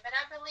danger. Yeah, but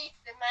I believe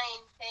the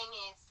main thing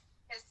is,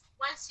 because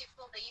once you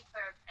pull the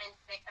EPIRB and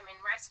they come in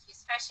rescue,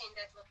 especially in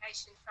that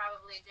location,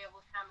 probably they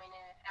will come in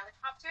a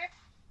helicopter.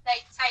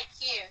 They take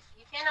you.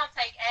 You cannot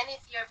take any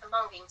of your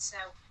belongings.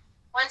 So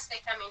once they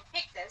come and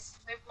pick us,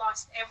 we've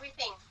lost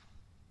everything.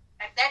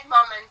 At that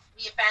moment,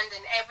 we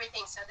abandon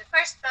everything. So the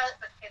first boat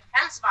that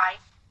comes by,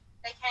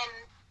 they can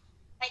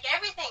take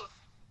everything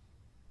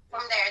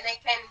from there.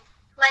 They can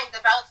claim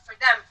the boat for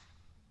them.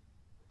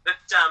 But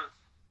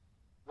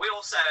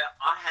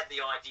I had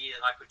the idea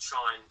that I could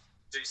try and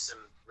do some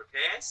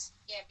repairs.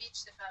 Yeah,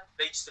 beach the boat.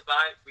 Beach the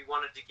boat. We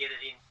wanted to get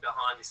it in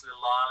behind this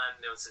little island.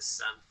 There was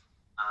this a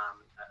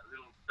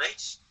little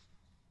beach,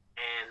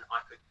 and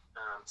I could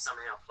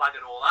somehow plug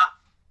it all up.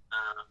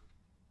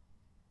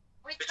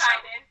 We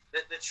tried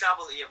it. The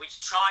trouble, we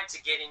tried to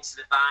get into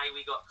the bay.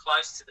 We got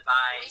close to the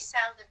bay, We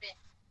sailed a bit.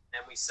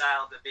 and we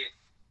sailed a bit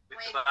with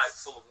the boat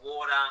full of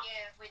water.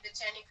 Yeah, with the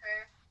Jenny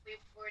curve. We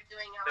were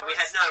doing our But we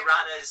own had no steering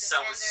rudders, with the so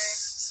it was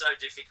tender. so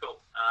difficult.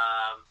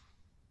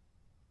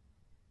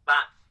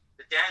 But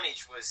the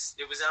damage was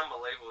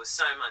unbelievable. There's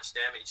so much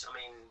damage. I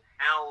mean,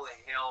 how the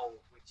hell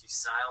would you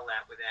sail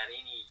that without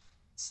any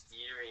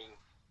steering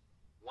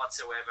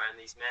whatsoever in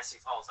these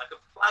massive holes? I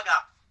could plug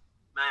up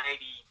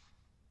maybe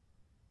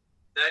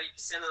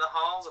 30% of the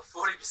holes or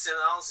 40% of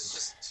the holes. It's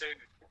just too.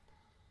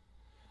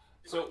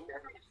 So,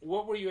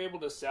 what were you able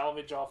to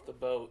salvage off the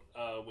boat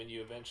when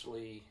you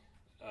eventually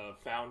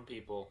found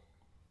people?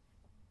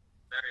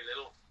 Very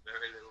little.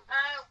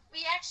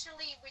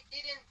 We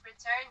didn't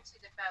return to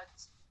the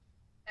boat.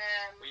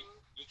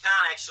 You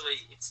can't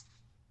actually. It's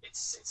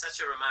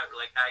such a remote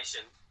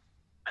location.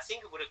 I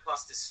think it would have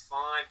cost us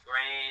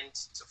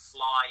 $5,000 to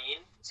fly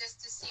in,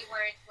 just to see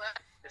where it was.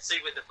 to see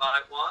where the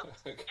boat was,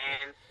 Okay.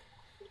 and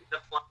the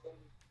plane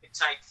could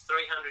take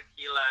 300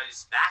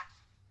 kilos back,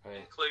 Right.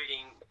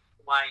 including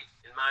weight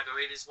and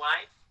Margarita's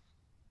weight,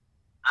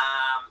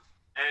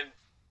 and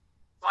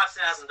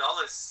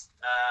 $5,000.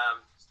 I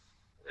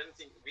don't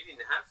think we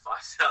didn't have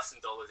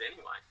 $5,000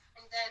 anyway.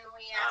 And then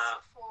we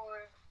asked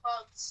for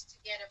boats to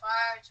get a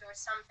barge or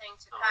something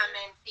to come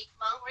and pick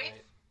Long Reef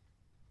Right.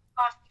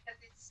 off, because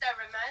it's so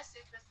remote.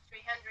 It was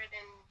 300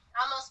 and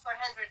almost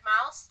 400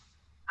 miles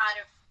out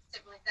of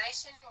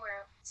civilization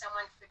where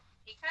someone could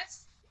pick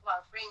us,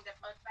 bring the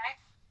boat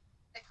back.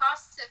 The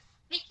cost of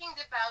picking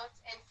the boat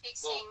and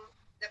fixing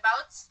the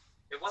boats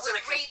It would wasn't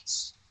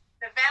reach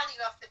the value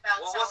of the boat.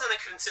 Well, it wasn't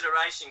a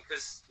consideration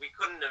because we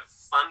couldn't have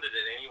funded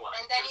it anyway.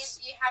 And then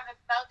you have a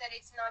boat that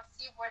it's not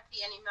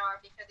seaworthy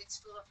anymore because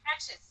it's full of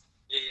hatches.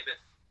 Yeah,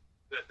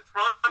 but the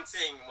prime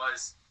thing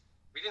was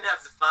we didn't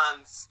have the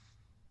funds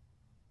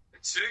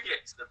to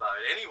get to the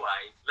boat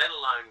anyway, let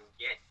alone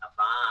get a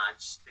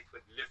barge that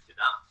could lift it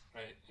up.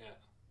 Right. Yeah.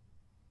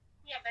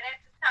 Yeah, but at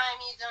the time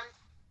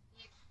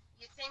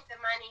you think the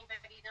money,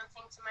 but you don't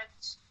think too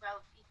much.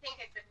 Well, you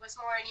think it was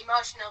more an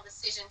emotional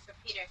decision for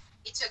Peter.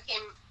 It took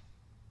him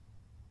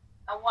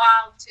a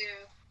while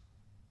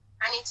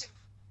I need to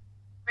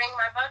bring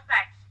my boat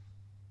back.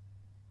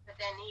 But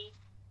then he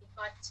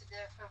got to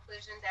the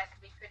conclusion that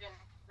we couldn't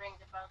bring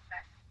the boat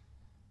back.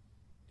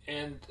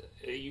 And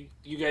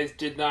you guys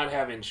did not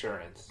have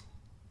insurance.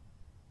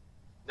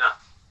 No.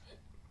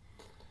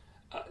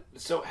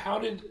 So how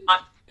did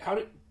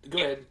go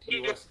ahead? If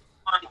you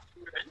find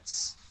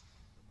insurance,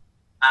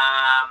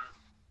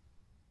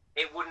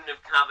 it wouldn't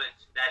have covered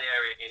that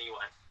area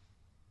anyway.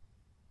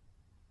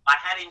 I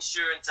had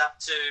insurance up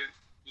to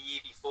the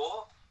year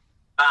before,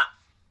 but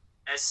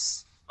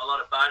as a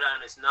lot of boat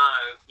owners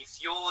know,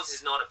 if yours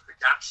is not a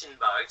production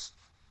boat,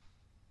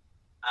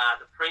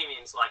 the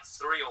premium's like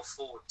 3 or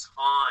 4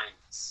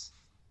 times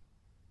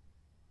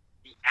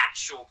the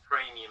actual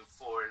premium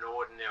for an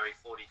ordinary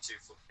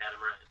 42-foot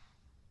catamaran.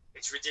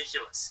 It's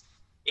ridiculous.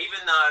 Even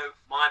though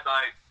my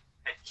boat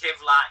had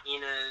Kevlar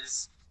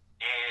inners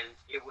and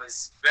it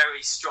was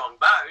very strong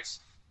boat,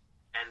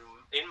 and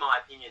in my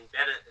opinion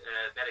better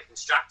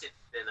constructed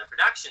than a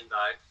production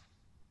boat,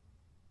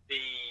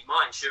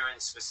 my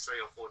insurance was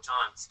 3 or 4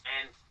 times,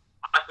 and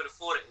I could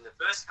afford it in the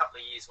first couple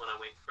of years when I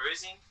went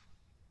cruising,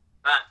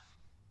 but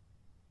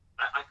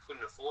I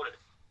couldn't afford it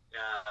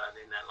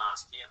in that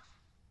last year.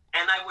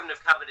 And they wouldn't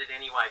have covered it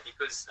anyway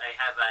because they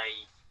have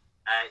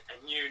a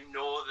new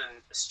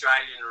Northern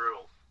Australian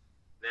rule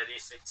that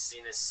if it's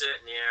in a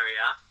certain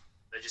area,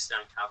 they just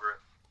don't cover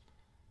it.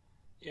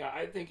 Yeah,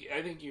 I think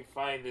you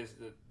find this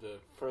the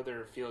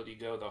further afield you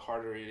go, the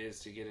harder it is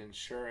to get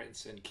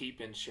insurance and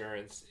keep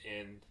insurance,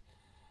 and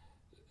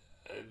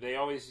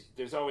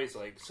there's always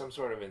like some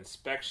sort of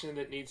inspection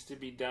that needs to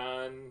be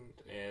done,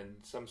 and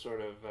some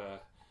sort of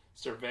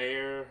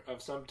surveyor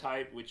of some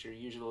type, which are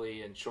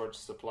usually in short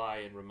supply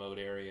in remote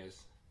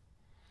areas.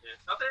 Yeah,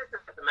 not that it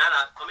doesn't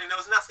matter. I mean, there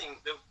was nothing.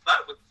 The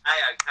boat was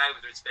A-OK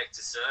with respect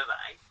to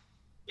survey.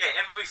 Yeah,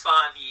 every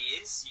 5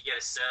 years you get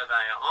a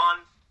surveyor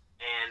on,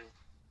 and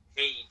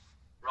he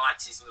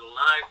writes his little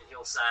note, and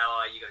he'll say,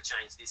 "Oh, you got to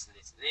change this and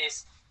this and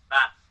this."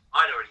 But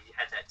I'd already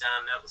had that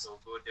done. That was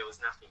all good. There was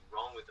nothing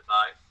wrong with the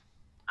boat.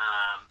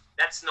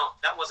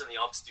 That wasn't the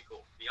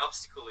obstacle. The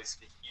obstacle is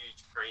the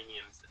huge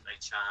premiums that they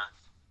charge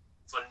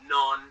for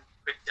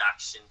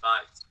non-production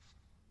boats.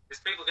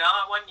 Because people go,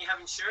 "Oh, why don't you have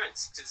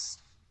insurance?" Because,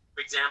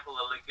 for example,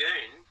 a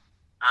lagoon,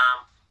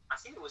 I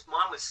think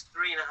mine was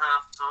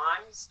 3.5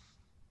 times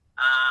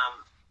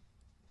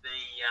the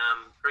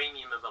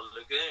premium of a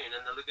lagoon,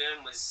 and the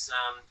lagoon was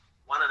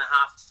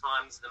 1.5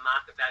 times the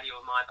market value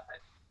of my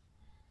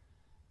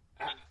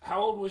boat.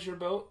 How old was your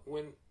boat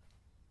when?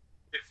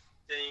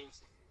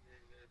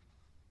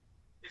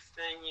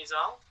 15 years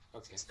old.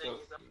 Okay, so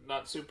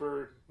not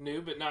super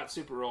new, but not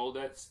super old.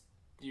 That's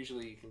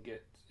usually you can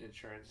get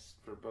insurance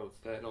for boats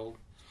that old.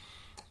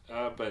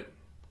 But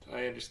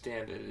I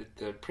understand that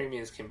the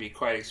premiums can be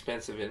quite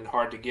expensive and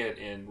hard to get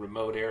in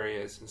remote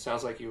areas. It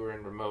sounds like you were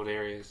in remote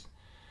areas.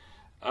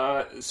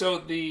 So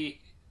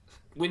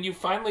when you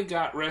finally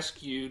got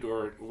rescued,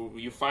 or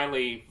you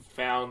finally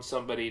found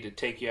somebody to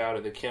take you out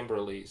of the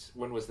Kimberleys,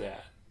 when was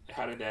that?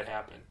 How did that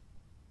happen?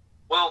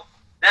 Well,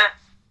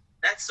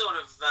 that sort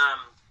of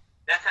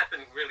that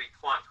happened really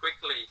quite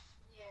quickly.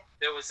 Yeah.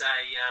 There was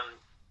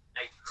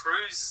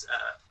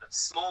a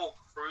small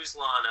cruise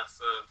liner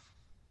for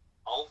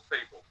old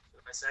people.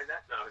 Did I say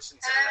that? No, I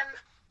shouldn't say that.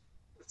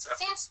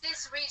 Since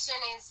this region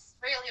is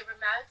really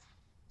remote,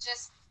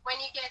 just when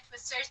you get to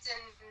a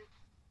certain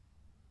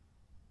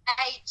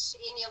age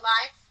in your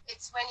life,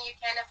 it's when you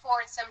can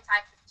afford some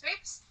type of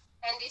trips.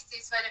 And this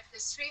is one of the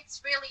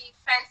trips. Really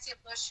fancy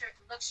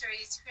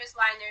luxuries cruise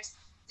liners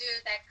do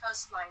that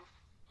coastline.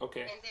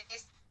 Okay. And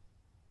this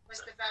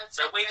was the boat.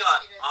 So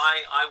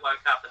I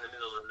woke up in the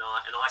middle of the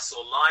night and I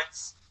saw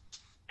lights,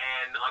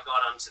 and I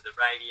got onto the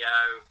radio,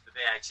 the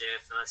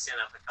VHF, and I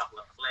sent up a couple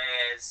of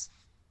flares,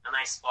 and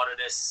they spotted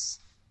us,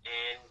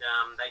 and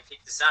they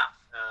picked us up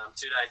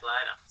 2 days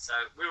later. So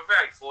we were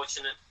very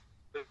fortunate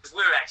because we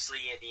were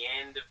actually at the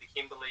end of the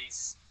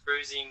Kimberley's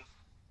cruising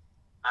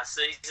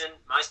season.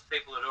 Most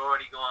people had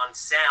already gone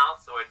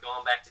south or had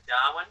gone back to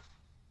Darwin.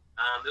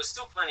 There was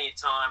still plenty of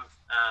time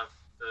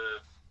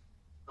for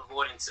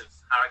avoidance of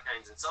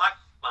hurricanes and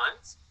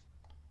cyclones,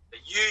 but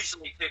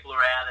usually people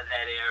are out of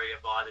that area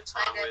by the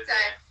time we're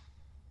there.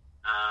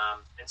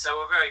 And so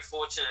we're very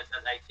fortunate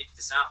that they picked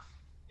us up,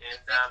 and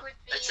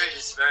they treated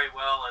us very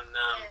well. And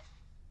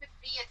it could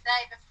be a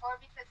day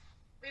before, because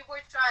we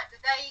were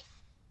the day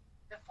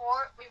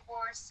before we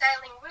were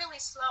sailing really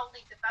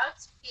slowly the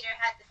boats. Peter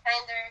had the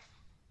tender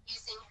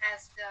using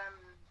as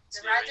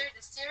the rudder,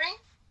 the steering,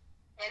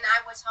 and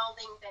I was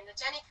holding then the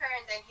Jennifer,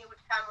 and then he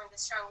would come when the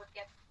storm would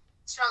get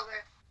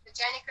stronger, the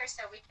Jennifer,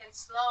 so we can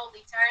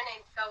slowly turn and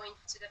go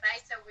into the bay.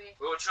 So we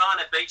were trying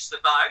to beach the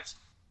boat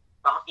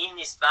in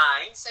this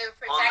bay, so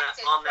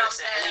protected on the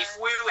from and if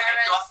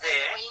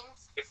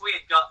we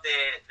had got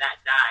there,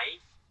 that day,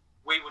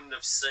 we wouldn't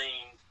have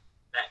seen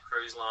that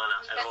cruise liner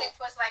at all. Because it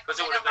was like it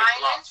would have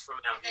been blocked from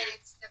our view. view.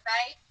 It's the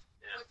bay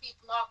would be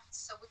blocked,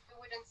 so we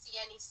wouldn't see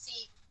any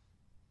sea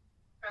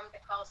from the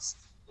coast.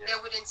 Yeah. They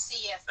wouldn't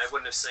see us. They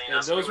wouldn't have seen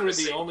us. us. And those were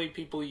the only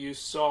people you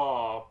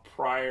saw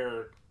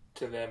prior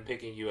to them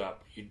picking you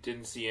up. You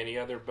didn't see any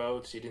other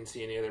boats? You didn't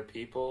see any other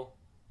people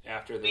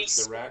after the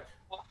wreck?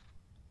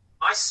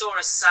 I saw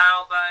a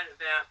sailboat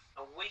about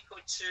a week or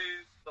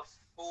two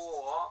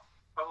before,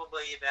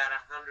 probably about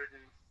 150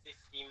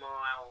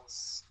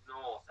 miles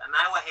north, and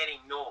they were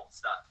heading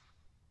north though.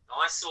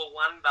 I saw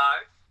one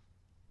boat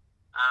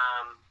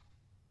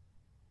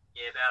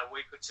about a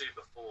week or two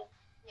before.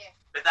 Yeah.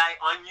 But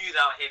I knew they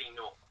were heading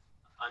north.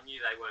 I knew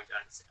they weren't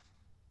going south.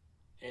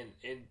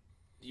 And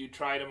you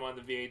tried them on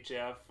the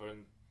VHF,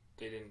 and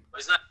they didn't.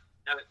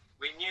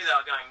 We knew they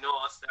were going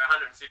north. They're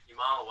 150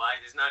 mile away.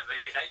 There's no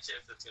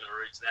VHF that's going to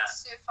reach that.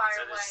 It's too far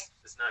away.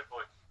 There's no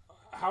point.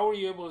 How were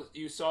you able?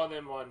 You saw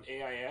them on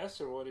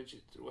AIS, or what did you?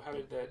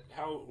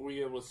 How were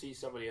you able to see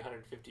somebody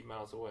 150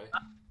 miles away?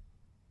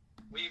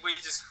 We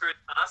just cruised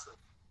past them.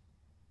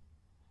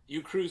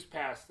 You cruised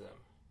past them.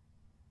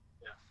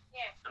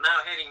 Yeah. And they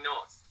were heading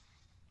north.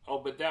 Oh,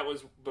 but that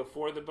was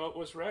before the boat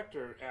was wrecked,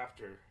 or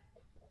after?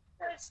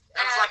 That was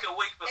like a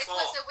week before. It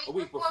was a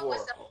week before.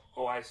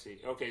 Oh, I see.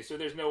 Okay, so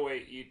there's no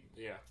way you.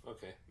 Yeah.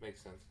 Okay,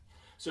 makes sense.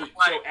 So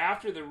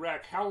after the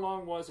wreck, how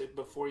long was it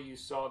before you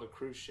saw the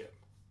cruise ship?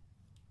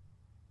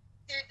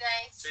 2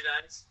 days. 2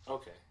 days.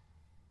 Okay.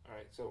 All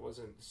right. So it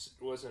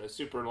wasn't a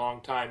super long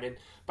time, and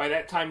by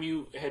that time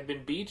you had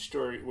been beached,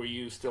 or were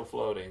you still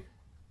floating?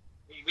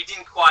 We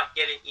didn't quite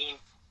get it in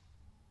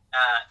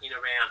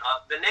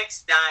around. The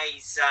next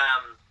day's,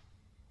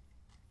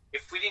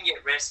 if we didn't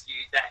get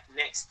rescued, that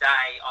next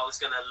day I was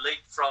going to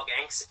leapfrog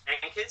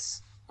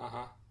anchors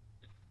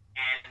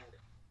and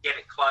get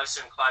it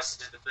closer and closer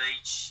to the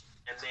beach,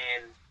 and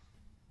then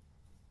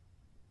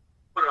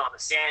put it on a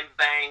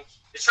sandbank.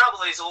 The trouble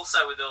is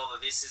also with all of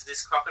this is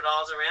there's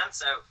crocodiles around,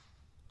 so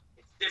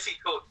it's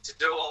difficult to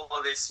do all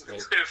of this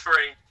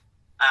maneuvering,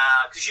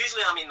 because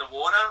usually I'm in the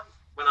water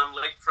when I'm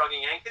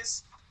leapfrogging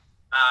anchors.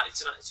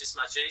 It's just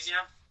much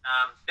easier.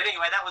 But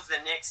anyway, that was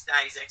the next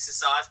day's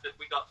exercise, but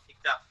we got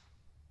picked up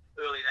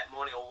early that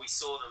morning, or we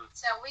saw them.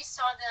 So we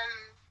saw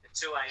them at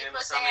 2 a.m. It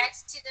was or something. The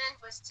accident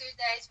was 2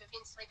 days. We've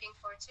been sleeping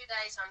for 2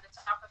 days on the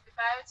top of the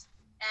boat,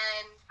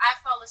 and I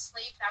fell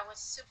asleep. I was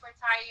super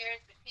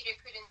tired, but Peter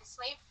couldn't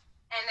sleep.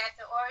 And at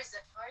the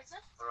horizon,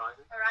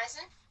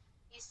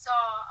 he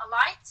saw a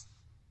light,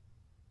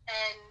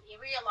 and he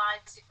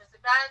realized it was a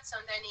boat. So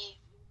then he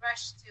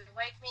rushed to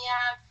wake me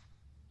up.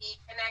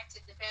 He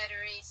connected the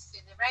batteries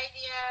to the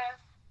radio.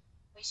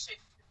 We shoot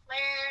the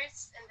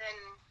flares, and then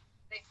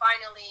they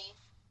finally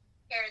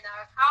heard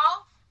our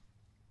call.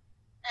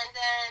 And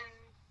then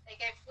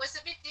it was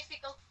a bit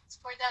difficult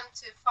for them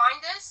to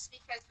find us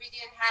because we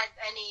didn't have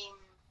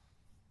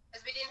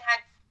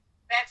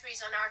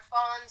batteries on our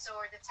phones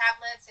or the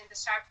tablets, and the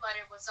sharp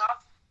letter was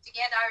off. To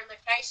get our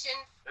location,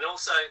 and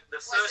also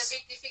was a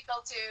bit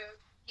difficult to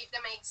give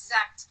them an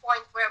exact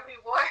point where we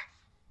were.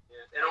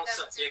 Yeah, and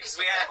also, because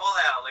we had all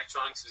our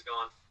electronics was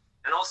gone,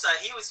 and also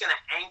he was going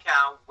to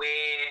anchor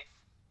where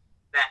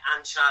that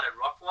uncharted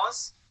rock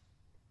was.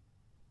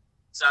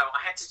 So I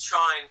had to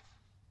try and,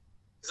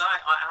 because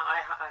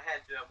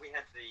we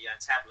had the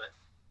tablet.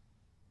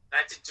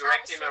 I had to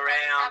direct him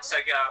around,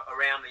 so go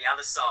around the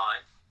other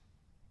side.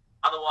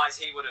 Otherwise,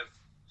 he would have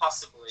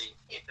possibly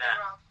hit that.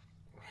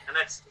 And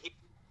that's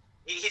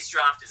his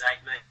draft is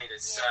 8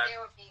 meters. Yeah, so they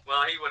were big.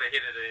 well, he would have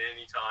hit it at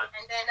any time.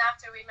 And then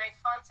after we made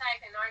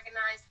contact and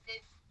organized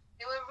it,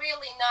 they were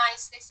really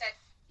nice. They said,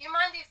 "Do you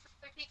mind if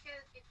we pick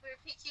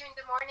you in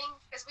the morning?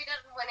 Because we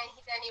don't want to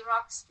hit any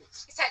rocks."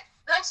 He said,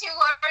 "Don't you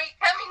worry.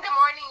 Come in the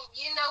morning.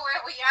 You know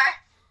where we are.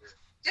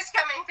 Just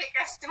come and pick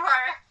us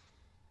tomorrow."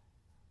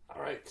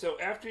 All right. So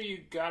after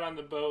you got on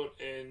the boat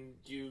and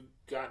you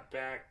got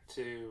back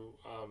to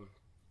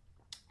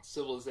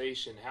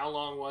civilization, how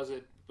long was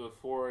it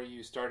before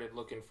you started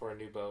looking for a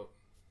new boat?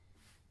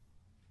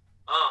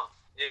 Oh,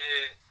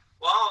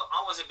 well,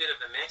 I was a bit of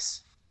a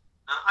mess.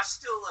 I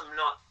still am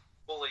not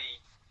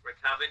fully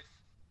recovered.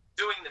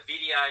 Doing the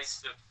videos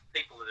for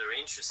people that are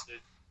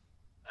interested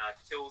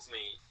kills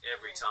me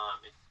every time.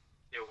 It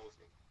kills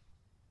me.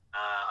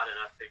 I don't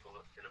know if people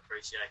can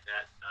appreciate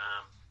that,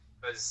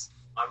 because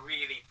I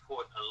really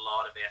put a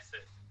lot of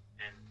effort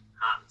and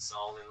heart and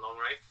soul in Long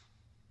Reef.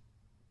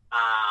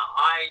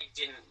 I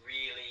didn't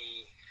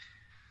really...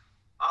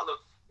 Oh,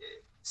 look,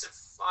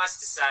 suffice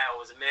to say I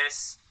was a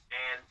mess,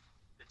 and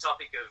the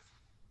topic of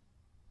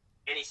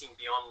anything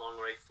beyond Long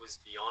Reef was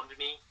beyond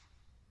me.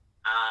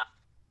 I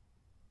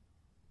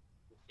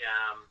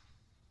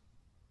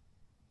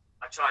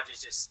tried to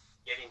just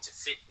get into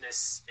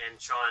fitness and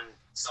try and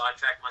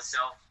sidetrack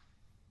myself.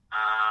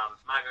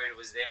 Margarida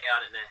was there.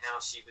 I don't know how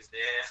she was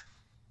there.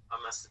 I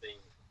must have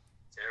been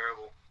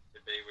terrible to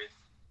be with.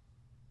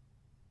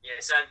 Yeah,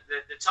 so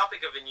the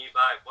topic of a new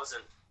boat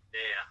wasn't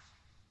there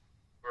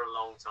for a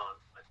long time,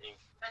 I think.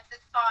 But the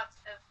thought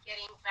of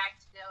getting back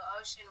to the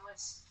ocean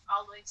was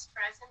always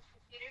present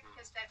with Peter,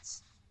 because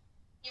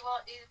he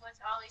was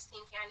always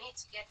thinking, I need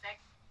to get back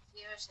to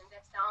the ocean.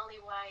 That's the only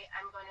way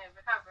I'm going to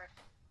recover.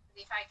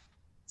 If I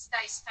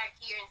stay stuck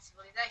here in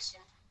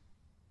civilization,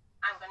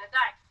 I'm going to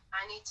die.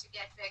 I need to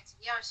get back to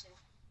the ocean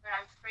where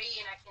I'm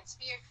free and I can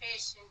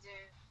spearfish and do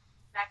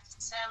back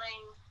to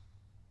selling.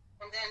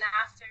 And then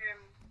after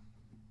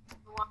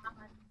a while,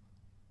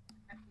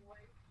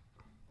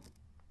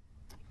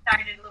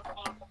 started looking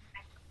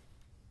back.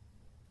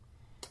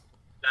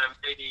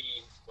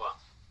 Maybe, what?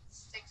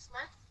 6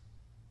 months?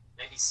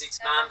 Maybe 6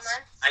 7 months,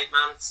 months? 8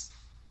 months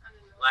I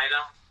don't know.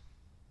 later,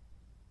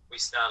 we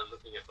started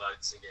looking at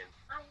boats again.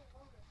 Oh,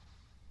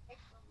 yeah,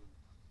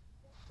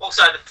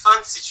 Also, the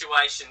fun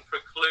situation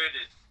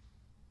precluded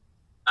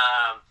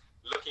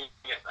looking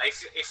at...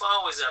 If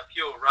I was a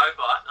pure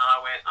robot and I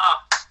went,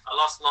 I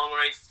lost Long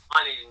Reef,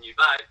 I need a new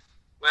boat,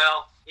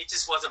 well, it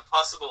just wasn't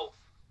possible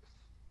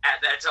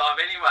at that time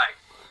anyway.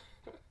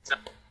 So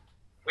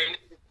we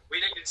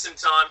needed some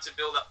time to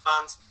build up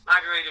funds.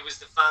 Margarida was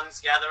the funds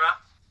gatherer.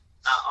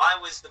 I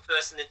was the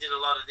person that did a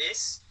lot of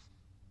this,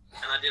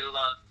 and I did a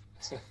lot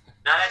of...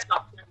 No, that's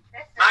not true.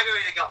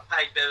 Margarida got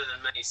paid better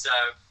than me, so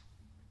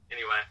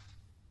anyway.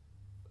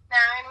 No,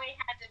 and we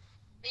had a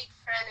big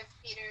friend of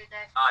Peter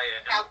that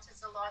helped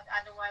us a lot,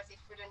 otherwise it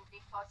wouldn't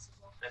be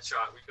possible. That's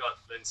right, we got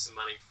some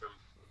money from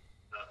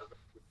a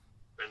good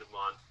friend of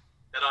mine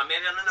that I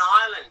met on an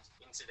island,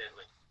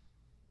 incidentally.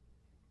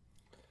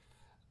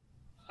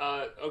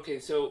 Okay,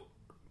 so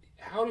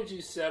how did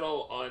you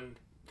settle on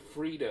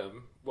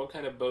Freedom? What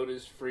kind of boat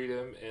is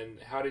Freedom, and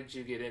how did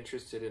you get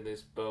interested in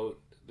this boat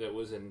that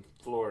was in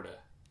Florida?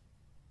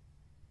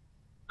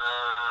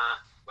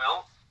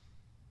 Well,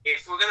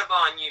 if we're going to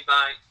buy a new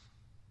boat,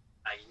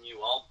 a new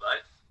old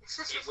boat,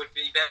 it would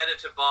be better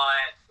to buy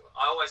it.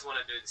 I always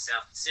want to do the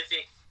South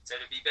Pacific, so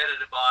it'd be better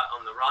to buy it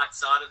on the right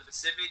side of the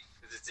Pacific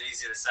because it's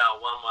easier to sail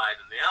one way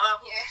than the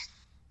other. Yeah.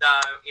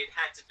 So it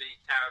had to be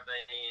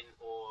Caribbean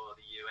or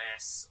the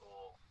US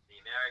or the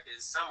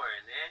Americas, somewhere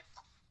in there.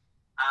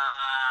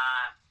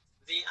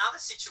 The other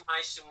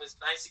situation was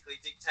basically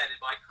dictated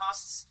by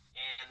costs,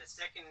 and the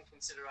second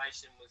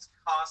consideration was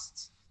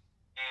costs,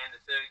 and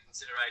the third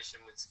consideration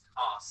was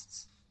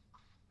costs.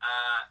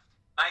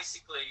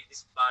 Basically,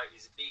 this boat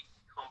is a big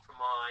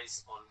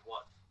compromise on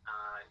what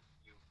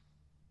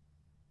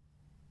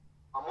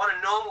on what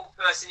a normal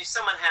person, if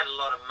someone had a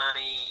lot of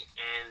money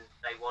and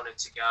they wanted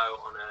to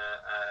go on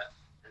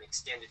an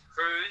extended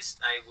cruise,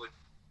 they would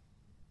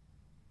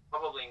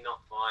probably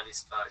not buy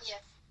this boat.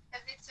 Yes,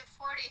 because it's a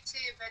 42,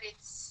 but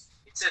it's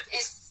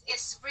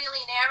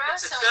really narrow.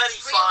 It's a so 35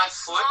 it's really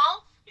foot.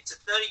 Small. It's a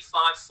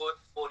 35 foot,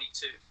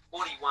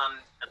 41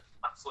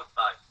 foot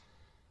boat.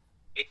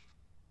 It's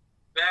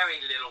very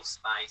little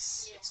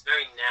space. Yeah. It's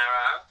very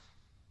narrow.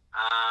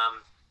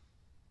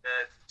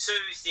 The two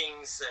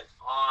things that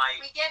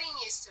we're getting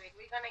used to it.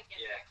 We're gonna get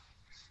there.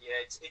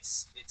 Yeah,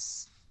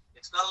 it's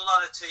got a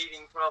lot of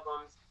teething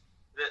problems.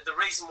 The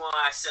reason why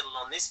I settled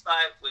on this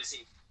boat was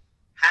it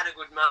had a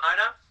good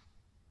motor,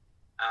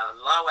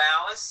 low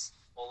hours,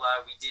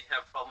 although we did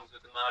have problems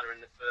with the motor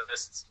in the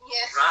first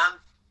run.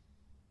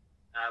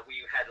 We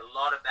had a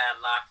lot of bad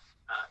luck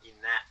in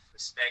that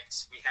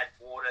respect. We had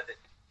water that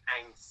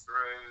came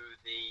through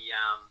the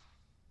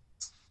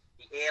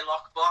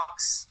airlock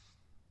box.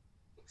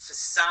 For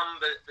some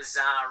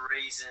bizarre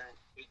reason,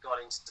 it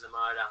got into the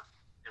motor.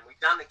 And we've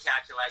done the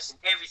calculation.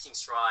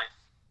 Everything's right.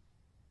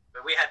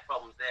 But we had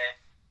problems there.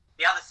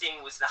 the other thing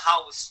was the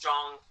hull was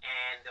strong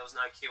and there was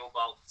no keel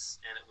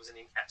bolts and it was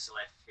an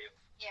encapsulated keel.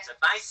 Yeah. So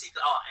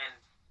basically, and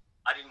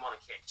I didn't want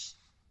to catch.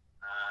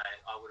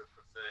 I would have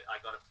preferred,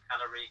 I got a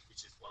cutter rig,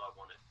 which is what I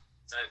wanted.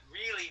 So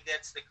really,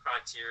 that's the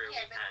criteria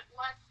we had.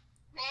 What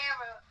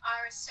narrow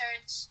our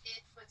search,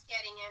 it was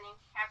getting an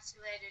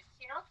encapsulated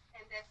keel,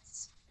 and that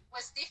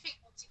was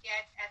difficult to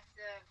get at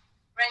the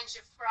range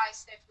of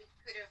price that we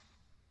could have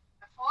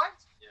afford.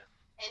 Yeah.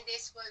 And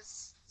this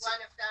was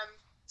one of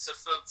them. So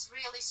it's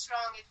really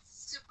strong. It's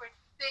super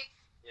thick.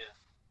 Yeah.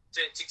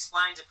 To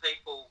explain to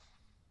people,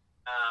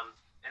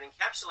 an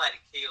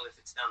encapsulated keel, if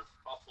it's done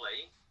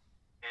properly,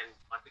 and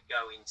I could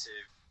go into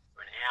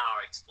for an hour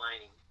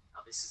explaining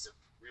how this is a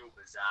real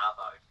bizarre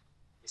boat.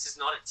 This is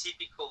not a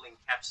typical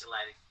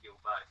encapsulated keel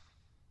boat.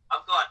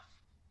 I've got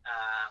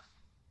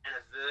an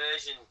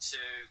aversion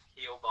to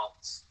keel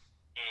bolts,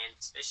 and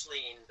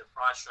especially in the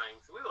price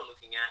range we were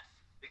looking at,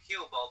 the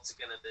keel bolts are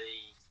going to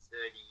be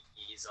 30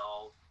 years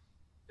old.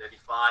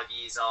 35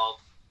 years old.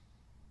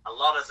 A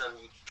lot of them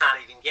you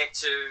can't even get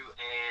to,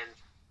 and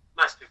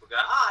most people go,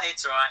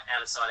 it's all right,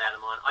 out of sight, out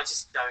of mind. I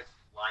just don't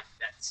like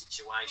that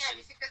situation.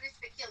 Yeah, because if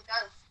the keel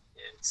goes,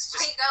 it's just,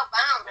 we go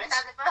bound,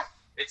 another boat.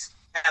 It's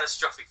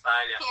catastrophic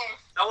failure.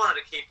 Yeah. I wanted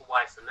to keep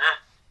away from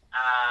that.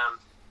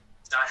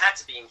 So it had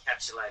to be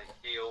encapsulated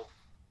keel,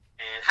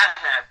 and had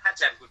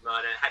to have a good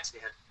motor, had to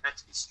be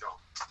strong.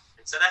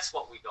 And so that's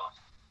what we got.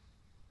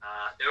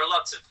 There are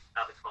lots of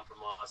other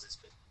compromises,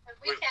 but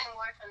we can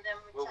work on them.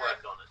 We'll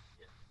work on it.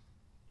 Yeah.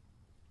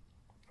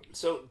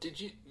 So,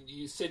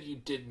 you said you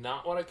did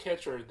not want to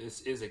catch, or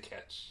this is a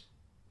catch?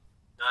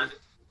 No,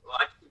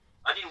 I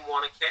didn't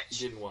want to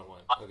catch. You didn't want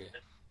one. Okay.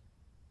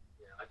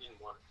 Yeah, I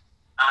didn't want it.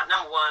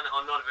 Number one,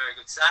 I'm not a very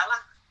good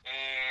sailor,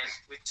 and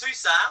with two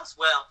sails,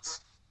 well, it's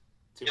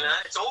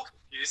all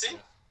confusing.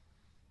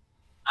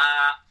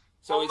 Yeah.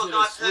 So, is it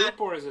a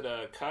sloop or is it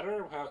a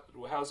cutter?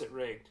 How's it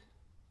rigged?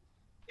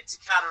 It's a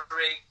cutter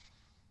rig.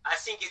 I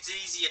think it's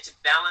easier to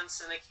balance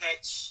than a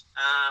catch.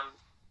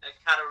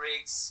 Cutter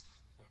rigs.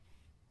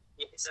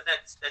 Yeah, so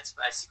that's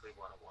basically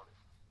what I wanted.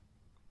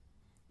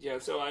 Yeah,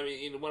 so I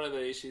mean, one of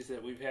the issues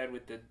that we've had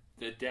with the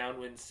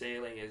downwind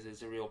sailing is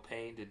it's a real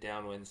pain to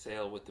downwind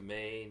sail with the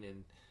main,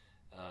 and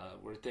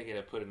we're thinking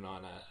of putting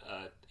on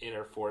a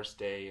inner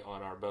forestay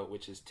on our boat,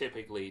 which is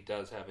typically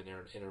does have an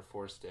inner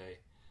forestay,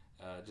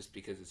 just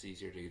because it's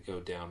easier to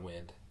go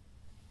downwind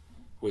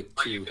with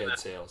two head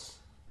sails,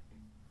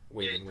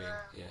 wing and wing.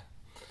 Yeah.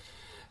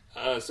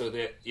 So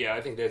that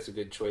I think that's a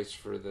good choice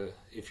for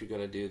if you're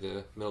going to do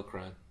the milk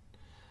run.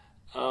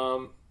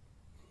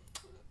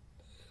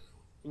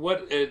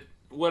 What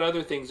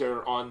other things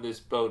are on this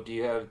boat? Did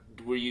you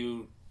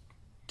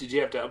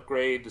have to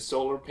upgrade the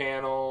solar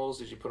panels?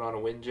 Did you put on a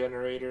wind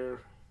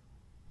generator?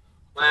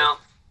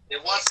 Well, it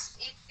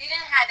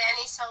didn't have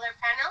any solar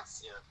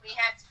panels. Yeah. We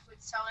had to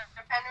put solar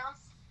panels.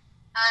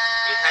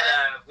 It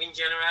had a wind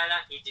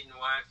generator. It didn't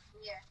work.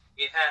 Yeah.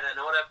 It had an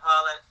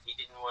autopilot. It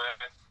didn't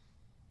work.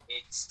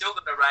 It's still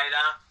got the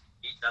radar.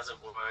 It doesn't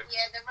work.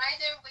 Yeah, the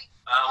radar,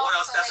 what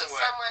else doesn't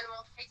work? Someone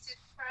will fix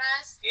it for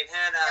us. It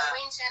had the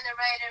wind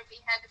generator. We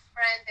had a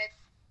friend that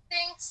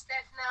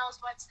knows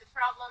what's the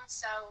problem,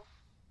 so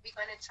we're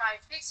going to try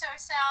to fix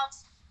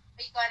ourselves.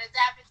 We got a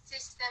debit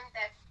system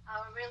that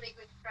our really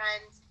good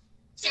friend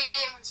Tim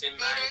did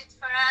it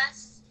for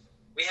us.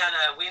 We had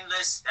a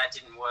windlass that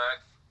didn't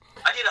work.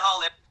 I did a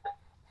whole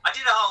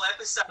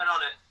episode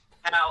on it.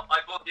 How I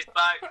bought this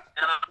boat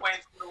and I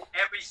went through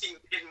everything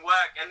that didn't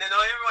work, and then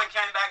everyone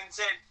came back and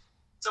said,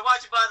 "So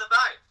why'd you buy the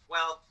boat?"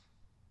 Well,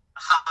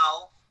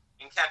 hull,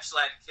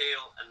 encapsulated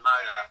keel, and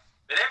motor,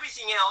 but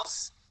everything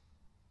else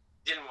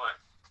didn't work.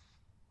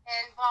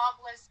 And Bob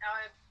was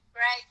our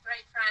great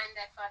friend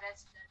that got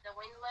us the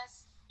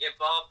windlass. Yeah,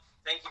 Bob.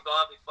 Thank you,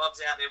 Bob. If Bob's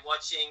out there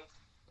watching,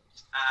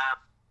 I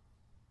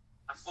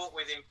fought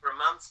with him for a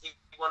month. He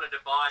wanted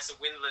to buy us a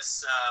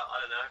windlass. I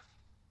don't know.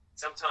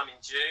 Sometime in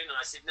June, and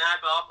I said, "No,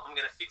 Bob, I'm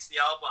going to fix the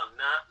old one."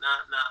 Nah.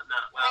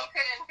 Well, we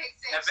couldn't fix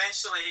it.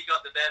 Eventually, he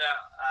got the better.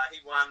 He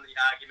won the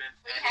argument,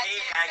 and he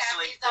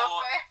actually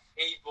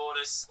bought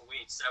us a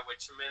winch. So we're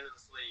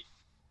tremendously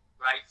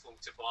grateful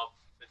to Bob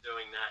for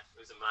doing that. It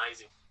was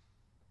amazing.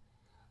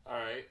 All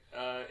right,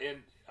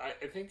 and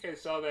I think I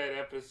saw that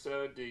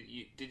episode.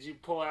 Did you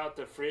pull out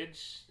the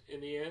fridge in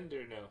the end,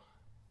 or no?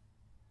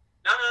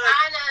 No.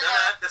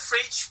 The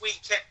fridge we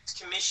kept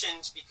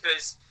commissioned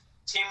because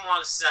Tim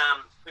was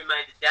who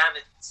made the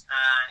davits.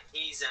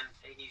 He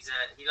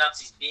loves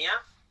his beer.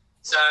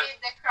 So he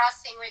did the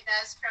crossing with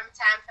us from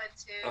Tampa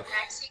to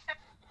Mexico.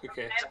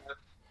 Okay. So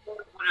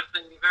it would have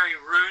been very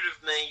rude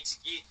of me to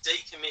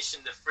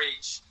decommission the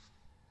fridge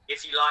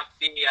if he liked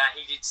beer.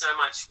 He did so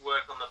much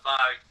work on the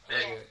boat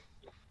that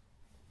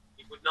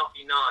it would not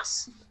be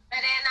nice. But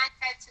then I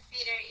said to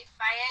Peter, if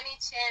by any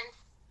chance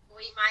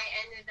we might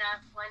end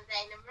up one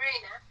day in a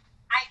marina,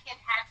 I can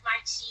have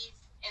my cheese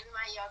and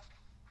my yogurt.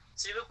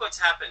 See, look what's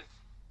happened.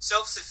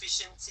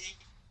 Self-sufficiency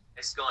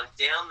has gone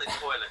down the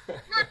toilet. No,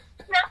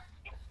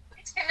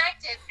 it's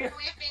connected.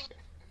 We've been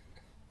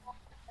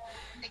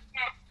the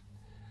cat.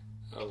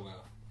 Oh,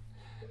 wow.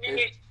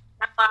 Hello,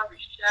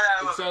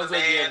 sounds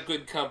like you have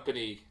good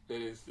company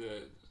that is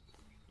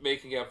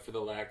making up for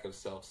the lack of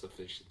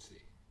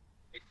self-sufficiency.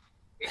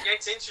 It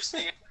gets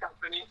interesting in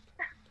company.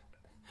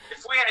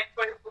 If we had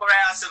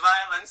 24-hour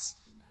surveillance,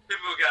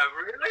 people would go,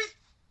 really?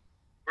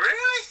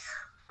 Really?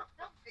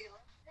 Don't be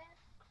like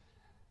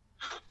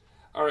that.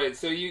 All right,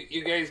 so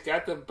you guys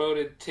got the boat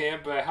in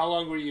Tampa. How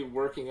long were you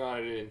working on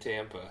it in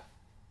Tampa?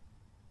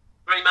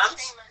 3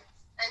 months? 3 months.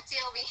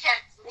 Until we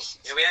had to leave.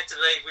 Yeah, we had to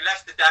leave. We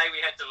left the day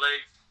we had to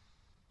leave.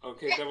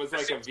 Okay, that was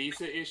like a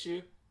visa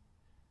issue?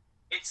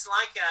 It's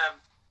like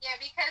Yeah,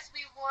 because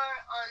we were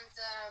on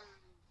the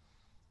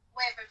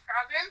waiver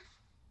program.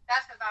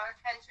 Both of our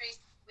countries,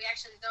 we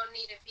actually don't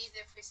need a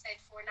visa if we stayed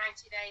for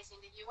 90 days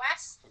in the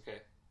U.S. Okay.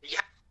 you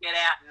have to get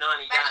out in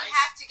 90 But days. you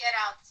have to get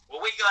out.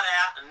 Well, we got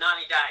out in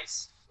 90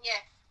 days.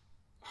 Yeah.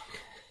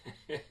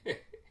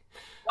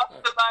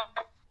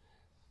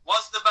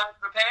 Was the boat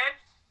prepared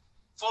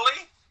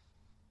fully?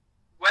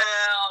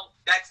 Well,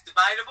 that's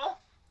debatable.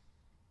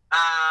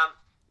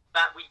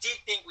 But we did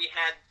think we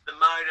had the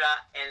motor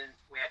and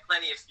we had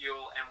plenty of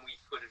fuel and we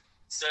could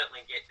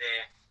certainly get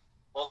there.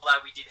 Although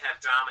we did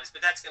have dramas,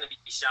 but that's going to be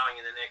showing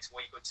in the next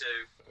week or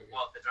two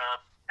what the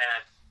drama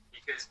had.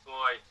 Because,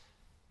 boy,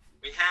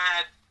 we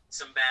had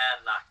some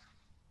bad luck.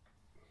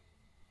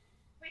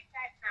 We're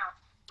safe now.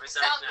 We're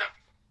safe now.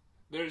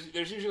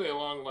 There's usually a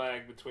long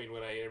lag between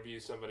when I interview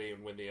somebody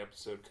and when the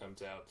episode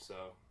comes out,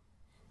 so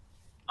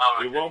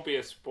it won't be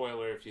a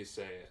spoiler if you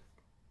say it.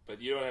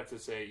 But you don't have to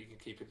say it. You can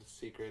keep it a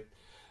secret.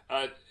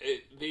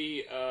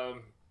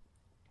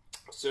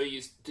 So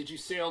did you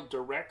sail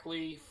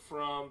directly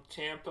from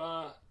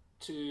Tampa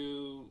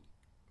to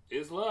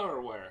Isla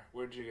or where?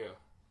 Where'd you go?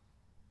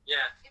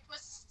 Yeah. It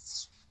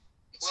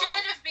should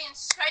have been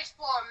straight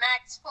for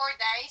max 4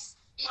 days.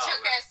 It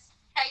took us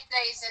 8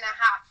 days and a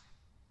half.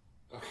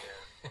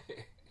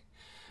 Okay.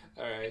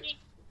 All right.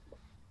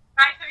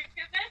 Right through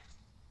Cuba,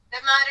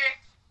 the motor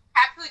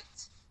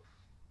kaput.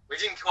 We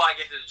didn't quite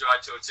get to the dry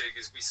tour too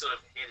because we sort of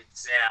headed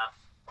south.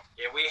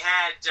 Yeah, we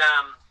had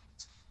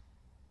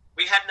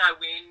no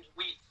wind.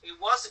 We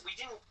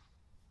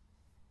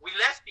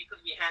left because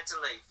we had to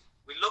leave.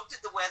 We looked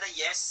at the weather.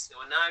 Yes, there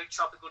were no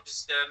tropical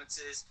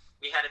disturbances.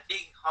 We had a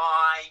big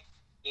high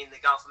in the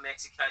Gulf of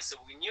Mexico, so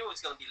we knew it was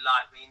going to be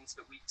light winds,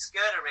 but we'd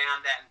skirt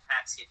around that and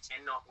perhaps hit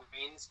 10-knot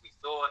winds. We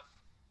thought,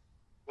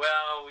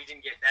 well, we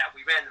didn't get that.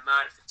 We ran the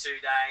motor for 2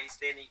 days,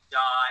 then it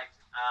died.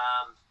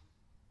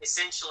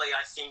 Essentially,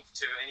 I think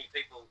to any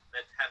people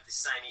that have the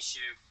same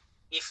issue,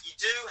 if you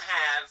do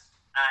have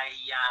a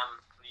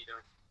what are you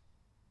doing?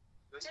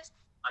 Just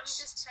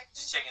checking.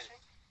 Just checking.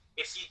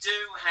 If you do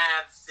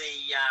have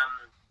the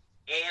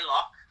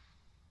airlock,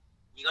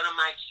 you got to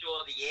make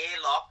sure the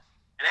airlock,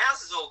 and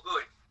ours is all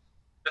good,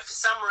 but for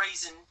some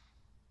reason,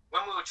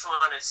 when we were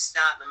trying to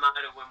start the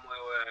motor, when we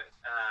were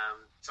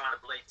trying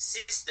to bleed the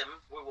system,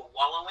 we were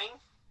wallowing,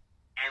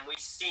 and we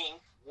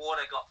think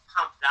water got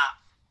pumped up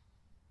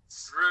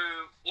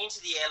through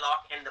into the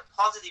airlock, and the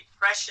positive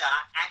pressure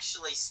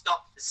actually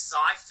stopped the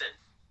siphon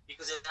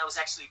because it was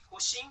actually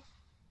pushing,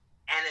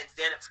 and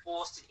then it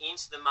forced it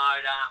into the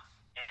motor,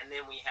 and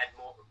then we had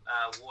more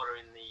water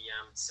in the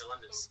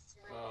cylinders.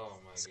 Oh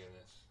my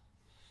goodness!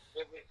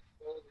 It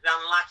was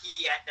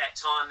unlucky at that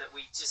time that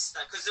we just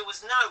because there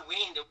was no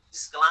wind, it was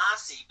just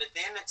glassy, but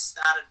then it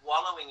started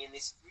wallowing in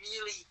this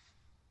really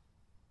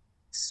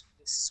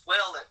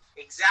swell that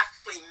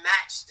exactly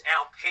matched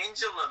our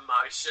pendulum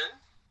motion.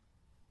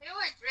 We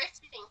were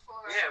drifting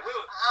for 2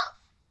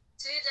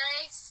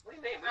 days. What do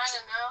you mean? I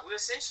don't know. We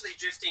were essentially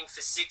drifting for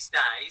 6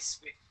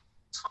 days with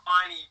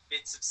tiny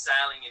bits of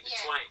sailing in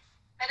between.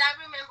 But I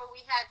remember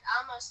we had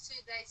almost 2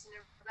 days in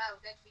a row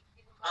that we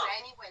didn't go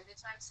anywhere.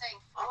 That's what I'm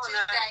saying. For 2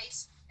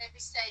 days that we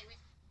stayed, we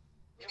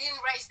didn't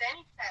raise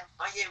any sail.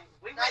 Oh yeah,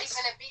 Not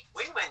even a bit.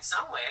 We went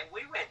somewhere.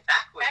 We went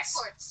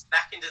backwards.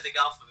 Back into the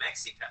Gulf of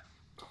Mexico.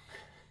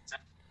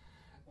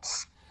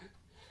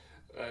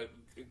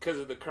 Because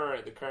of the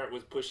current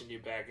was pushing you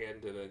back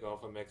into the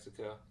Gulf of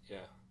Mexico.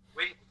 Yeah.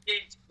 We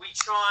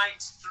tried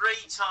 3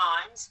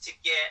 times to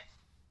get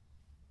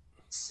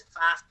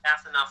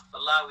fast enough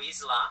below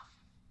Isla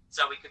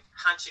so we could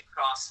punch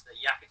across the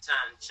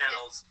Yucatan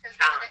Channel's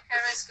current,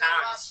 because this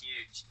current is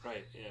huge.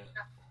 Right, yeah.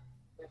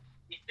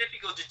 It's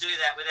difficult to do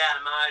that without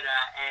a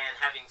motor and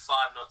having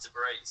 5 knots of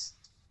breeze.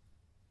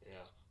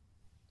 Yeah.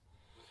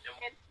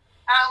 And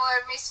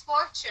our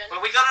misfortune.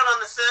 Well, we got it on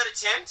the 3rd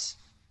attempt.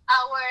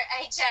 Our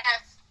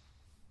HF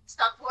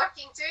stopped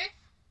working too,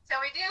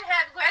 so we didn't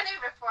have weather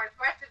report.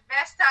 We're at the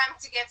best time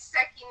to get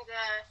stuck in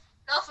the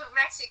Gulf of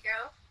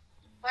Mexico,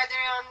 where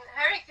they're on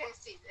hurricane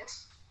season.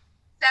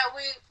 So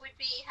we would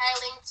be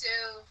hailing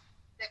to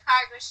the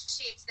cargo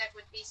ships that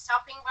would be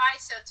stopping by,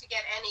 so to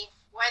get any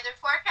weather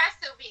forecast,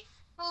 so we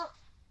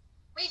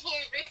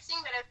hear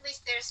drifting, but at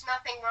least there's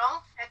nothing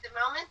wrong at the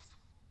moment.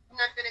 I'm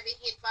not going to be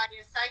hit by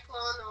a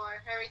cyclone or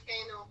a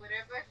hurricane or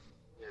whatever.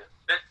 Yeah,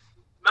 but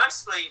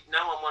mostly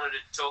no one wanted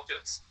to talk to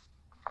us.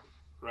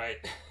 Right.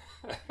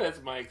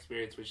 That's my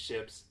experience with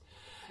ships.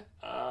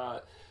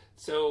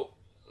 So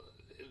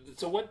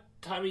what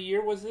time of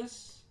year was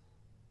this?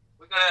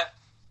 We got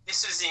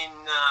This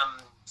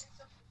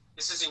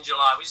was in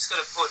July. We just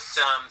got to put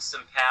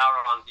some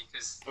power on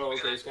because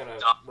It's gonna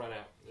run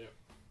out. Yeah.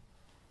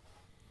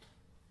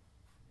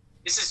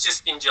 This is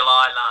just in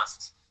July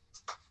last.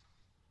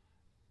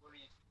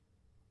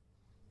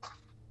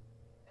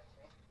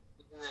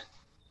 Doesn't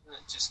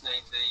it just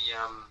need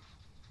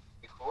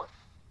the cord?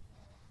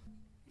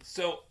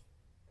 So,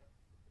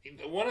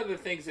 one of the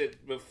things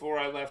that before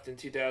I left in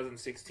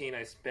 2016,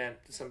 I spent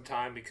some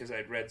time because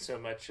I'd read so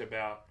much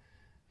about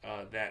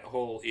that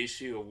whole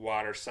issue of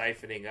water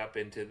siphoning up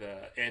into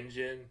the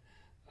engine.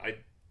 I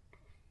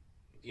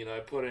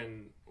put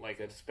in like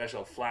a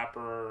special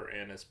flapper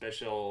and a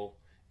special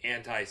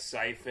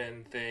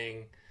anti-siphon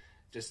thing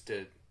just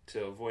to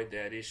avoid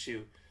that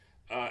issue.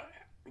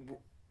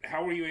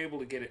 How were you able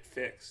to get it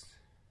fixed?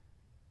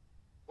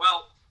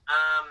 Well,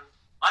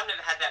 I've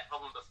never had that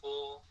problem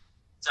before,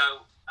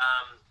 so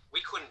we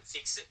couldn't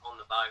fix it on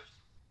the boat.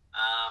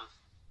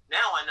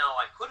 Now I know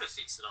I could have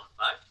fixed it on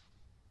the boat.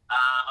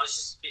 I was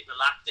just a bit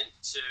reluctant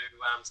to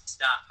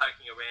start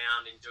poking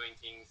around and doing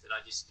things that I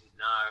just didn't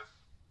know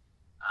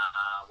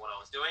what I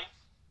was doing.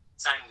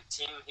 Same with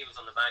Tim, he was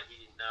on the boat, he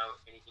didn't know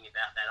anything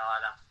about that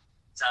either.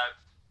 So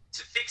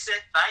to fix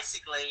it,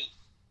 basically,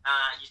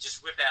 you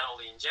just rip out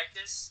all the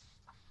injectors,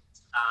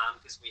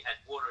 because we had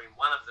water in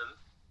one of them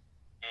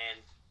and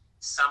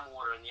some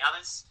water in the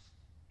others,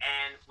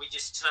 and we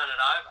just turn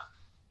it over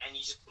and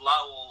you just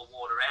blow all the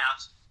water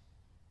out,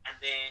 and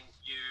then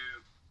you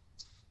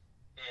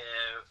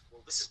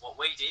this is what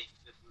we did.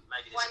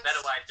 Maybe there's a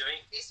better way of doing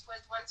it. This was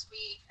once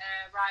we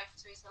arrived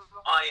to Isla.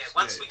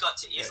 Once we got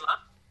to Isla,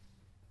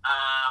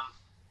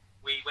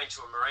 we went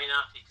to a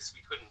marina because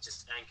we couldn't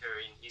just anchor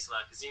in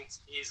Isla because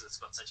Isla's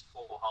got such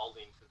poor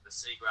holding for the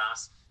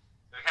seagrass.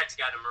 We had to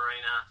go to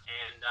marina,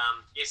 and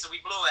so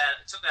we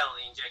took out all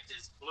the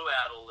injectors, blew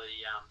out all the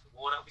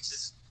water, which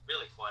is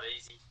really quite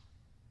easy.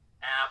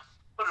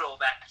 Put it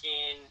all back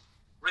in,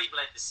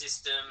 rebled the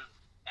system,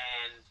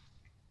 and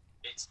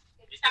it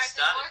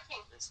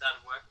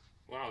started working.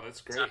 Wow,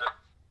 that's great. So,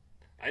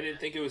 I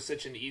didn't think it was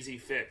such an easy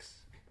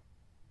fix.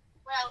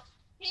 Well,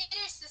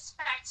 Peter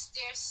suspects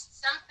there's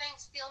something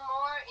still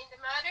more in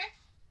the motor.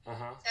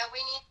 So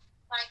we need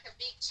like a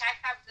big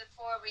checkup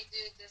before we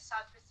do the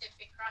South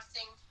Pacific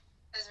crossing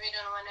because we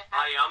don't want to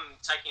have... I'm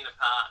taking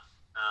apart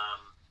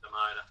the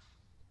motor.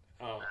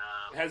 Oh.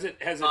 Has it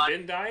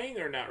been dying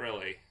or not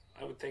really?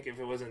 I would think if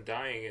it wasn't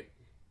dying, it...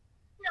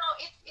 No,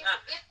 it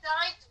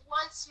died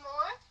once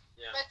more.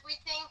 Yeah. But we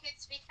think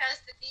it's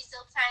because the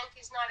diesel tank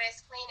is not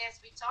as clean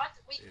as we thought.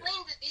 We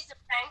cleaned the diesel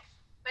tank,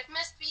 but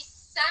must be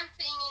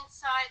something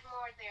inside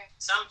more there.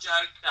 Some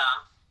joker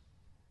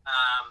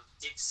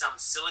did some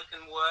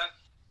silicon work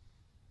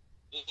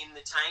in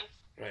the tank.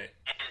 Right.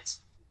 And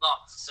it's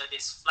locked, so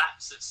there's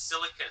flaps of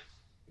silicon.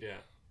 Yeah.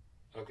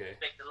 Okay. In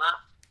fact, the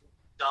last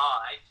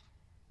died,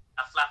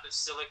 a flap of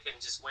silicon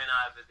just went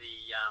over the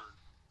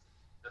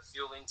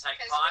fuel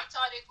intake pipe. Because we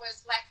thought it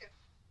was lack of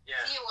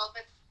fuel,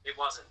 but... It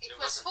wasn't. It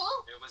was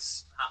full? It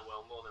was,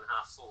 more than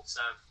half full.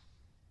 So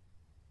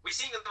we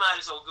think the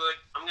motor's all good.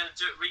 I'm going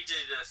to redo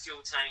the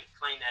fuel tank,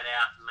 clean that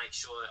out, and make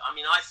sure. I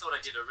thought I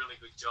did a really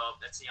good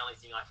job. That's the only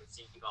thing I could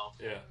think of.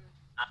 Yeah.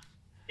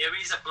 There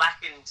is a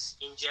blackened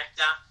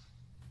injector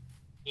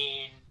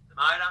in the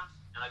motor,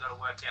 and I got to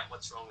work out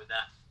what's wrong with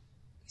that.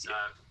 So,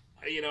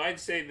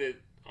 I'd say that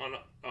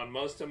on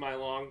most of my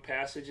long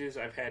passages,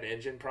 I've had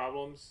engine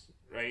problems,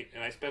 right?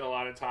 And I spent a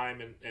lot of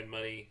time and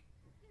money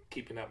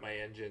keeping up my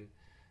engine.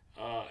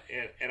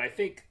 And I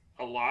think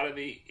a lot of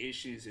the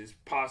issues is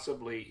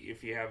possibly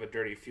if you have a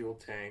dirty fuel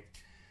tank.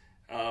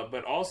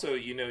 But also,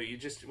 you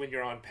just, when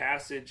you're on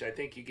passage, I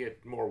think you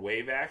get more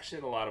wave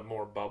action, a lot of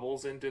more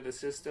bubbles into the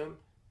system.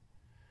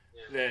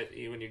 Yeah. That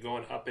when you're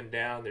going up and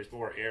down, there's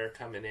more air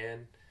coming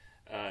in,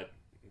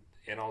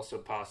 and also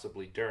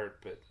possibly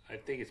dirt. But I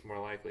think it's more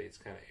likely it's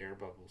kind of air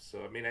bubbles. So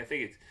I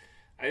think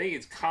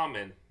it's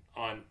common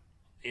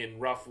in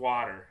rough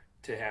water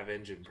to have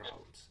engine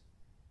problems.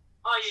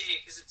 Oh yeah,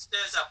 because it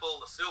stirs up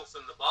all the filth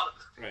in the bottom.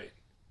 Right.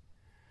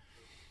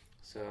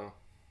 So,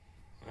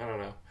 I don't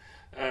know.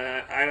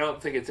 I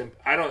think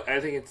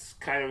it's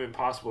kind of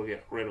impossible to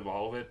get rid of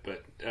all of it,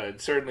 but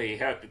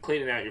certainly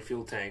cleaning out your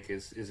fuel tank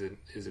is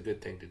a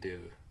good thing to do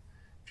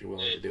if you're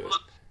willing to do it.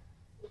 Look,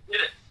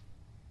 did it.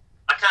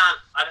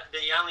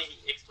 The only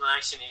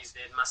explanation is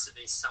there must have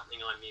been something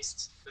I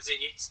missed because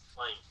it's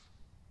clean.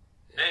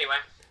 Yeah. Anyway.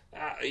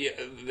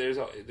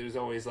 There's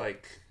always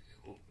like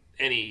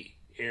any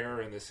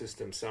error in the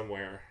system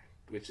somewhere,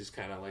 which is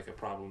kind of like a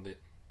problem that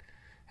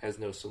has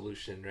no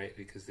solution, right?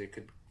 Because there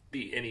could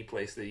be any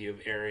place that you have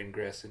air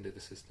ingress into the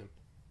system.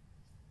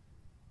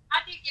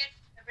 How do you get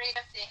rid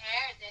of the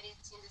air that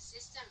is in the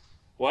system?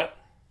 What?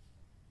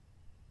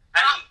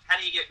 How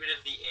do you get rid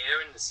of the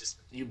air in the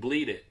system? You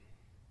bleed it.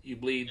 You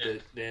bleed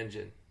the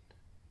engine.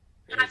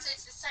 So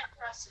it's the same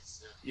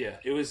process. Yeah,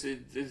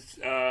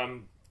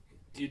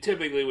 you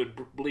typically would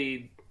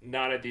bleed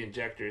not at the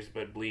injectors,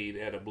 but bleed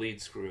at a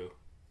bleed screw.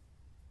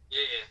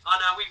 Yeah. Oh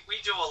no, we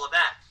do all of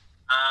that.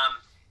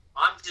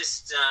 I'm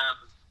just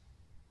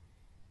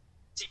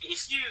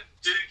if you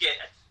do get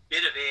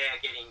bit of air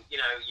getting,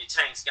 your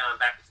tank's going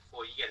backwards and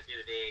forwards, you get a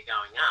bit of air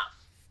going up.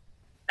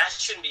 That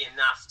shouldn't be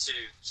enough to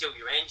kill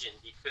your engine,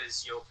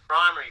 because your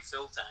primary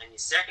filter and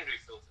your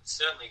secondary filter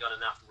certainly got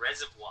enough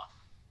reservoir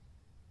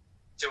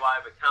to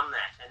overcome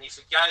that. And if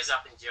it goes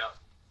up into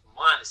from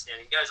my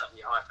understanding, it goes up in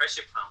your high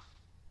pressure pump,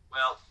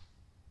 well,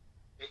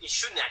 it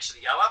shouldn't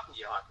actually go up into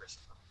your high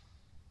pressure pump.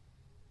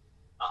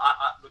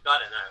 Look,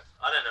 I don't know.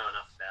 I don't know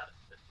enough about it.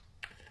 But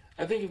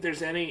I think if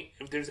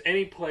there's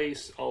any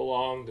place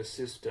along the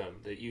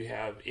system that you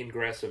have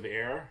ingress of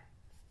air,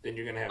 then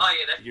you're gonna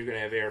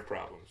have air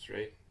problems,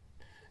 right?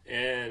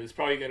 And it's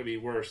probably going to be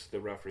worse the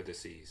rougher the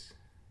seas.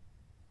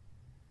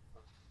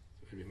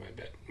 That would be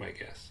my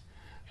guess.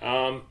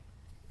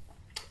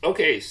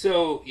 Okay,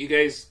 so you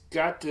guys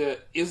got to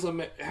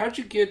Islam. How'd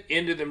you get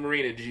into the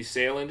marina? Did you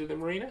sail into the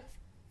marina?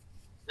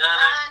 No.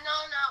 No.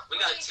 We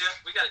got a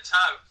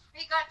tow.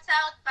 We got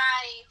towed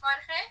by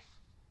Jorge,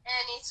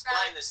 and it's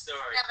Explain the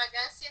story.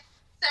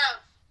 So,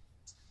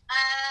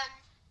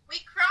 we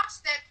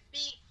crossed that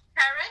big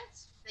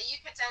current, the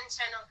Yucatan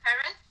Channel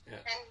current,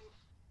 and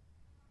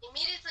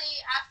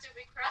immediately after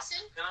we crossed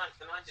it... Can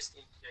I just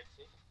interject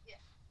here? Yeah.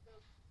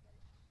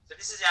 So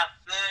this is our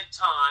third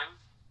time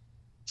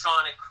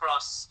trying to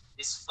cross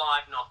this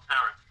 5-knot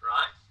current,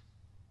 right?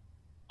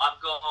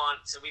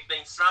 So we've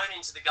been thrown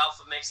into the Gulf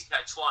of Mexico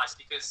twice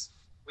because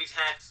we've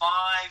had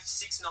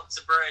 5-6 knots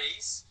of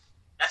breeze.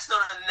 That's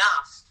not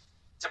enough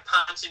to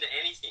punch into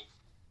anything.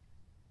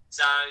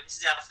 So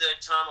this is our third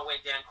time. I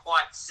went down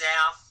quite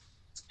south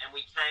and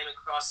we came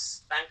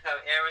across Banco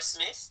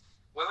Aerosmith,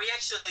 where we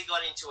actually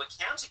got into a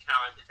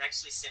countercurrent that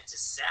actually sent us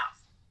south,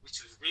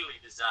 which was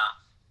really bizarre.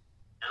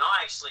 And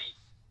I actually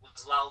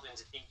was lulled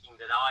into thinking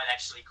that I'd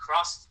actually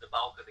crossed the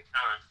bulk of the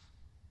current,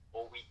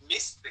 or we'd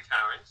missed the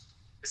current,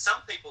 because some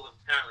people have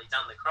apparently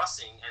done the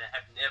crossing and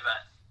have never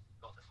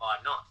got the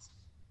 5 knots.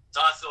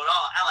 So I thought,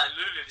 hello,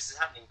 Lulu, this is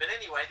happening. But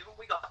anyway,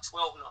 we got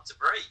 12 knots of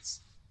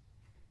breeze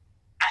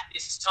at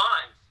this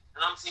time.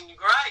 And I'm thinking,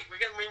 great, we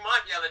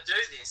might be able to do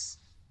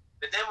this.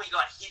 But then we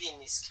got hit in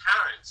this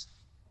current,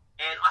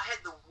 and I had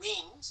the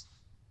wind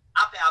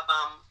up our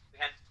bum. We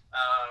had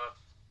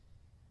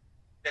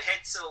the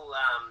headsail,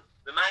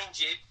 the main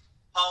jib,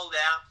 poled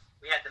out.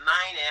 We had the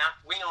main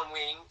out, wing on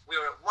wing. We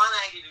were at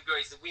 180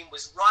 degrees. The wind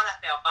was right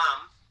up our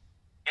bum.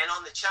 And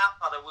on the chart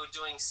plotter, we were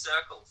doing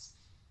circles.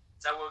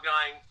 So we were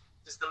going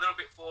just a little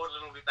bit forward, a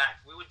little bit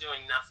back. We were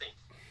doing nothing.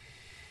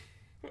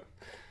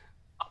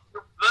 I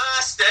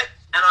reversed it,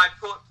 and I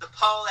put the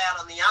pole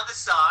out on the other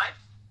side,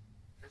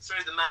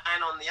 through the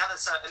man on the other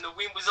side, and the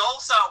wind was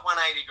also at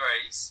 180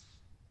 degrees.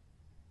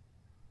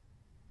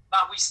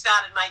 But we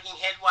started making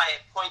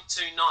headway at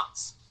 0.2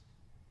 knots.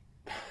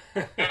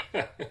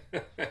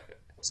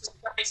 This is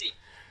crazy.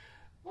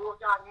 We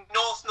were going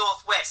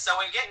north-northwest, so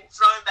we're getting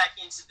thrown back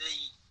into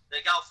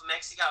the Gulf of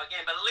Mexico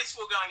again, but at least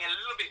we were going a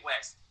little bit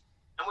west.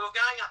 And we were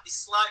going up this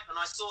slope, and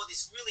I saw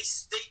this really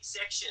steep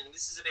section.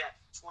 This is about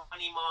 20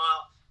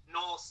 mile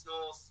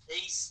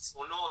north-northeast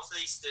or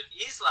northeast of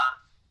Isla,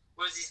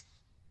 was this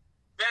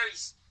very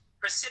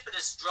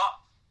precipitous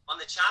drop on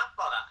the chart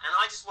plotter, and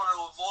I just wanted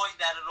to avoid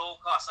that at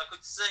all costs. I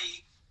could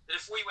see that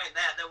if we went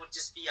there would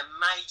just be a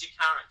major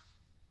current.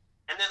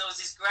 And then there was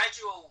this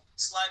gradual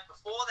slope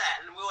before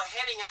that, and we were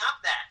heading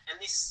up that, and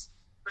this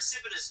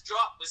precipitous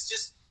drop was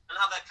just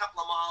another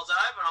couple of miles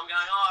over, and I'm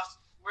going,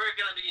 we're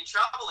going to be in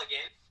trouble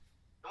again.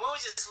 And we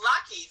were just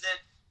lucky that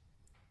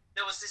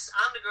there was this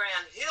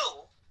underground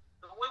hill,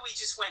 but when we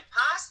just went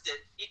past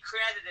it, it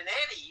created an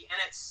eddy, and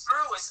it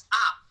threw us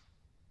up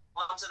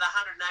onto the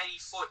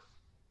 180-foot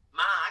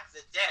mark,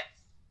 the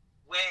depth,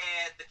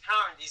 where the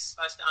current is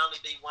supposed to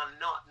only be 1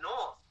 knot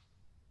north.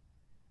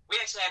 We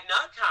actually had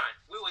no current.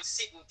 We were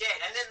sitting dead,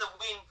 and then the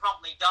wind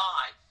promptly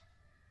died.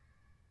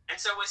 And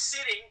so we're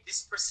sitting,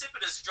 this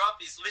precipitous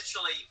drop is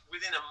literally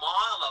within a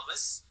mile of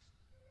us,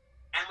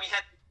 and we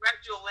had the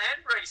gradual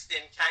land breeze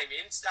then came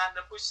in,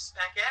 starting to push us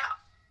back out.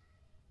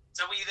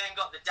 So we then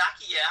got the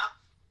ducky out,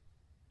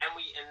 and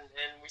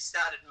we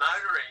started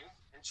motoring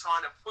and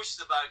trying to push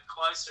the boat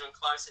closer and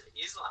closer to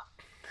Isla.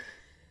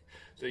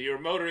 So you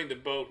were motoring the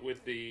boat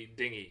with the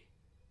dinghy?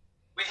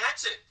 We had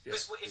to,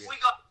 because if we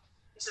got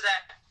into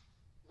that,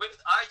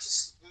 I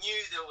just knew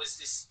there was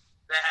this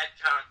bad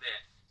current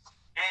there.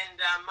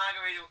 And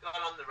Margarida got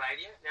on the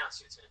radio. Now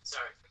it's your turn.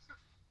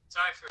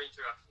 Sorry for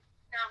interrupting.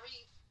 Now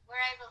we were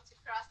able to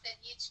cross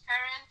that huge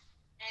current,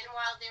 and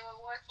while they were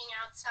working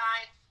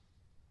outside,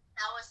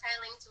 I was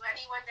hailing to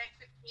anyone that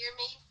could hear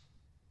me,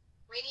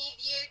 we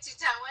need you to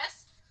tow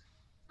us.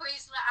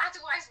 Please,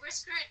 otherwise we're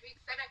screwed. We're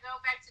going to go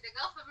back to the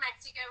Gulf of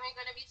Mexico and we're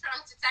going to be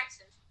thrown to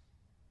Texas.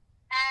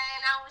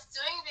 And I was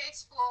doing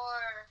this for,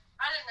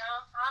 I don't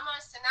know,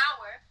 almost an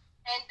hour.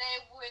 And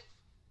they would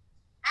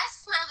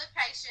ask my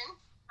location.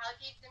 I'll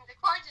give them the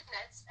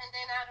coordinates. And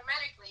then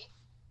automatically,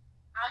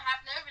 I'll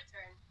have no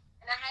return.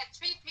 And I had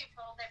 3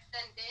 people that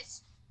done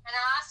this. And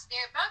I asked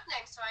their boat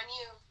names so I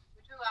knew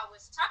with who I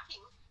was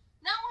talking.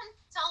 No one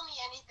told me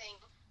anything.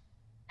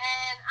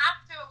 And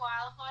after a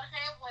while,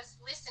 Jorge was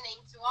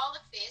listening to all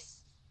of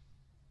this,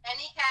 and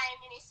he came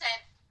and he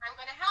said, I'm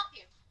going to help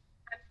you.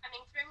 I'm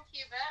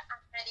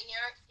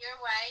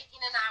okay,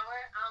 in an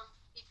hour, I'll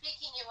be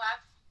picking you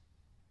up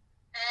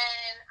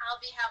and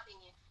I'll be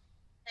helping you.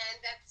 And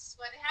that's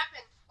what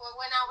happened. For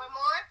 1 hour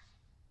more,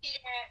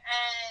 Peter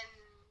and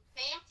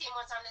Tim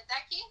was on the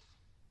decking.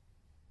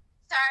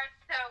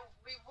 So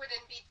we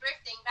wouldn't be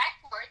drifting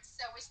backwards,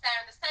 so we stay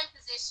on the same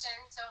position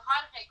so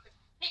Jorge could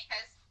pick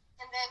us,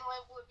 and then we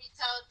would be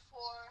towed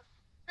for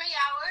 3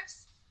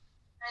 hours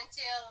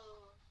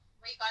until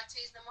we got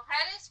to the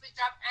Mujeres. We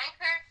dropped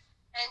anchor,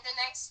 and the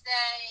next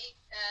day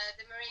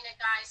the marina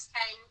guys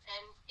came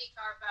and picked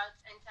our boat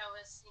and towed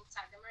us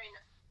inside the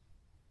marina.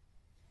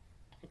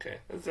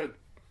 Okay,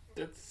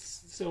 that's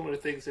similar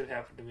things that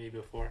happened to me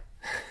before.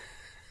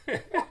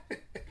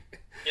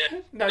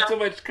 Not so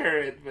much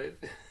current, but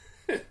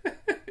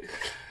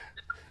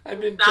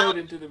I've been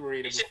towed into the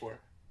marina before.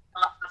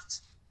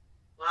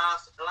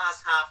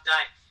 Last half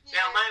day. Yeah.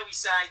 Now, may we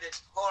say that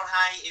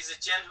Jorge is a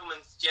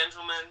gentleman's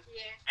gentleman,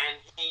 and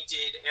he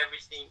did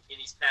everything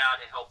in his power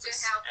to help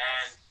us.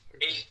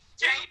 And he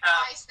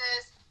tranquilized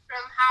us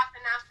from half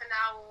an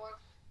hour,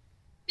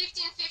 15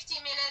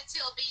 minutes.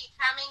 He'll be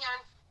hailing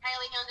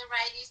on the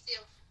radio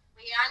still.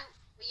 We are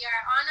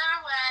on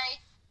our way.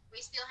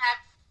 We still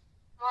have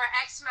more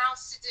X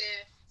miles to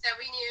do. So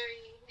we knew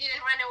he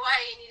didn't run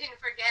away and he didn't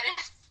forget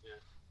it.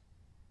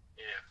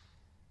 Yeah.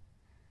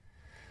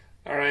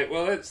 All right,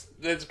 well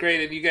that's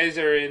great, and you guys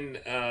are in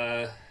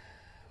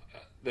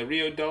the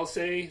Rio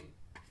Dulce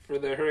for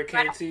the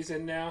hurricane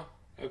season now.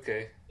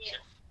 Okay. Yeah.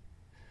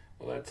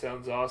 Well, that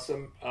sounds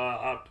awesome.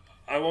 I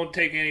won't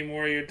take any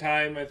more of your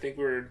time. I think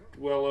we're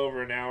well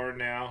over an hour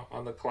now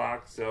on the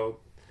clock, so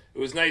it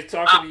was nice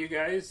talking to you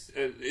guys.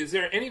 Is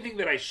there anything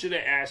that I should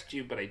have asked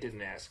you but I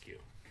didn't ask you?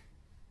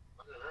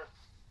 I don't know.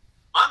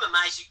 I'm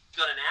amazed you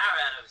got an hour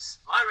out of us.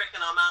 I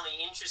reckon I'm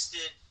only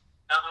interested.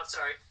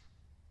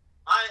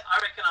 I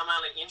reckon I'm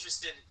only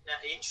interesting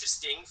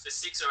for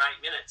 6 or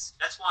 8 minutes.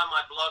 That's why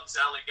my blogs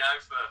only go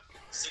for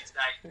 6 to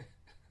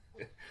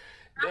 8.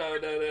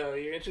 No.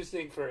 You're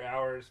interesting for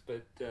hours,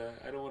 but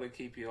I don't want to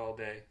keep you all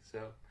day.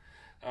 So,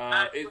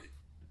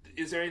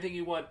 is there anything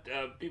you want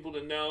people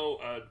to know?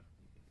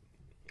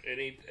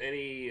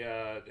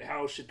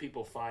 How should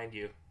people find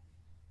you?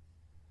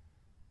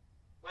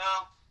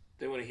 Well,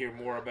 they want to hear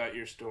more about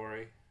your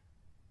story.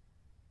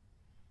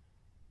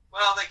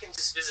 Well, they can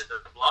just visit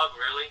the blog,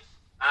 really.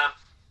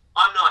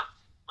 I'm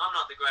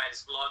not the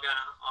greatest blogger.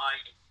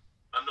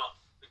 I'm not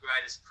the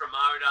greatest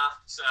promoter.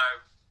 So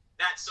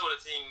that sort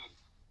of thing.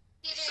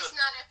 Peter's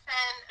not a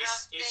fan of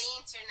the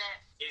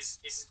internet. Is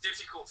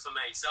difficult for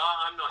me. So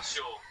I'm not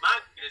sure.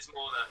 Maybe it's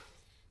more than.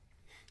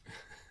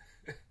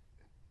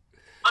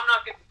 I'm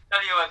not going to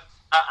tell you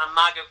a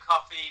mug of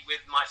coffee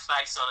with my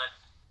face on it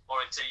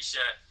or a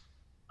T-shirt.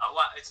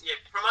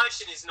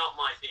 Promotion is not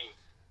my thing.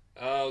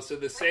 Oh, so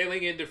the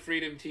Sailing into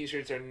Freedom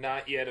T-shirts are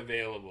not yet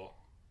available.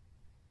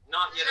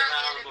 Not yet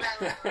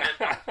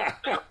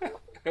available.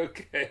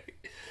 Okay.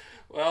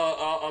 Well,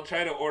 I'll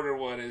try to order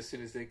one as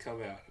soon as they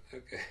come out.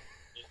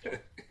 Okay.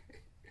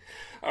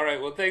 All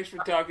right. Well, thanks for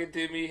talking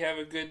to me. Have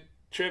a good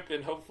trip,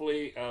 and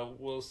hopefully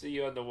we'll see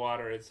you on the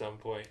water at some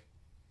point.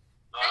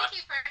 Thank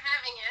you for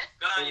having us.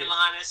 Good on you,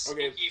 Linus.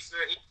 Okay. Thank you for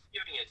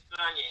interviewing it. Good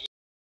on you.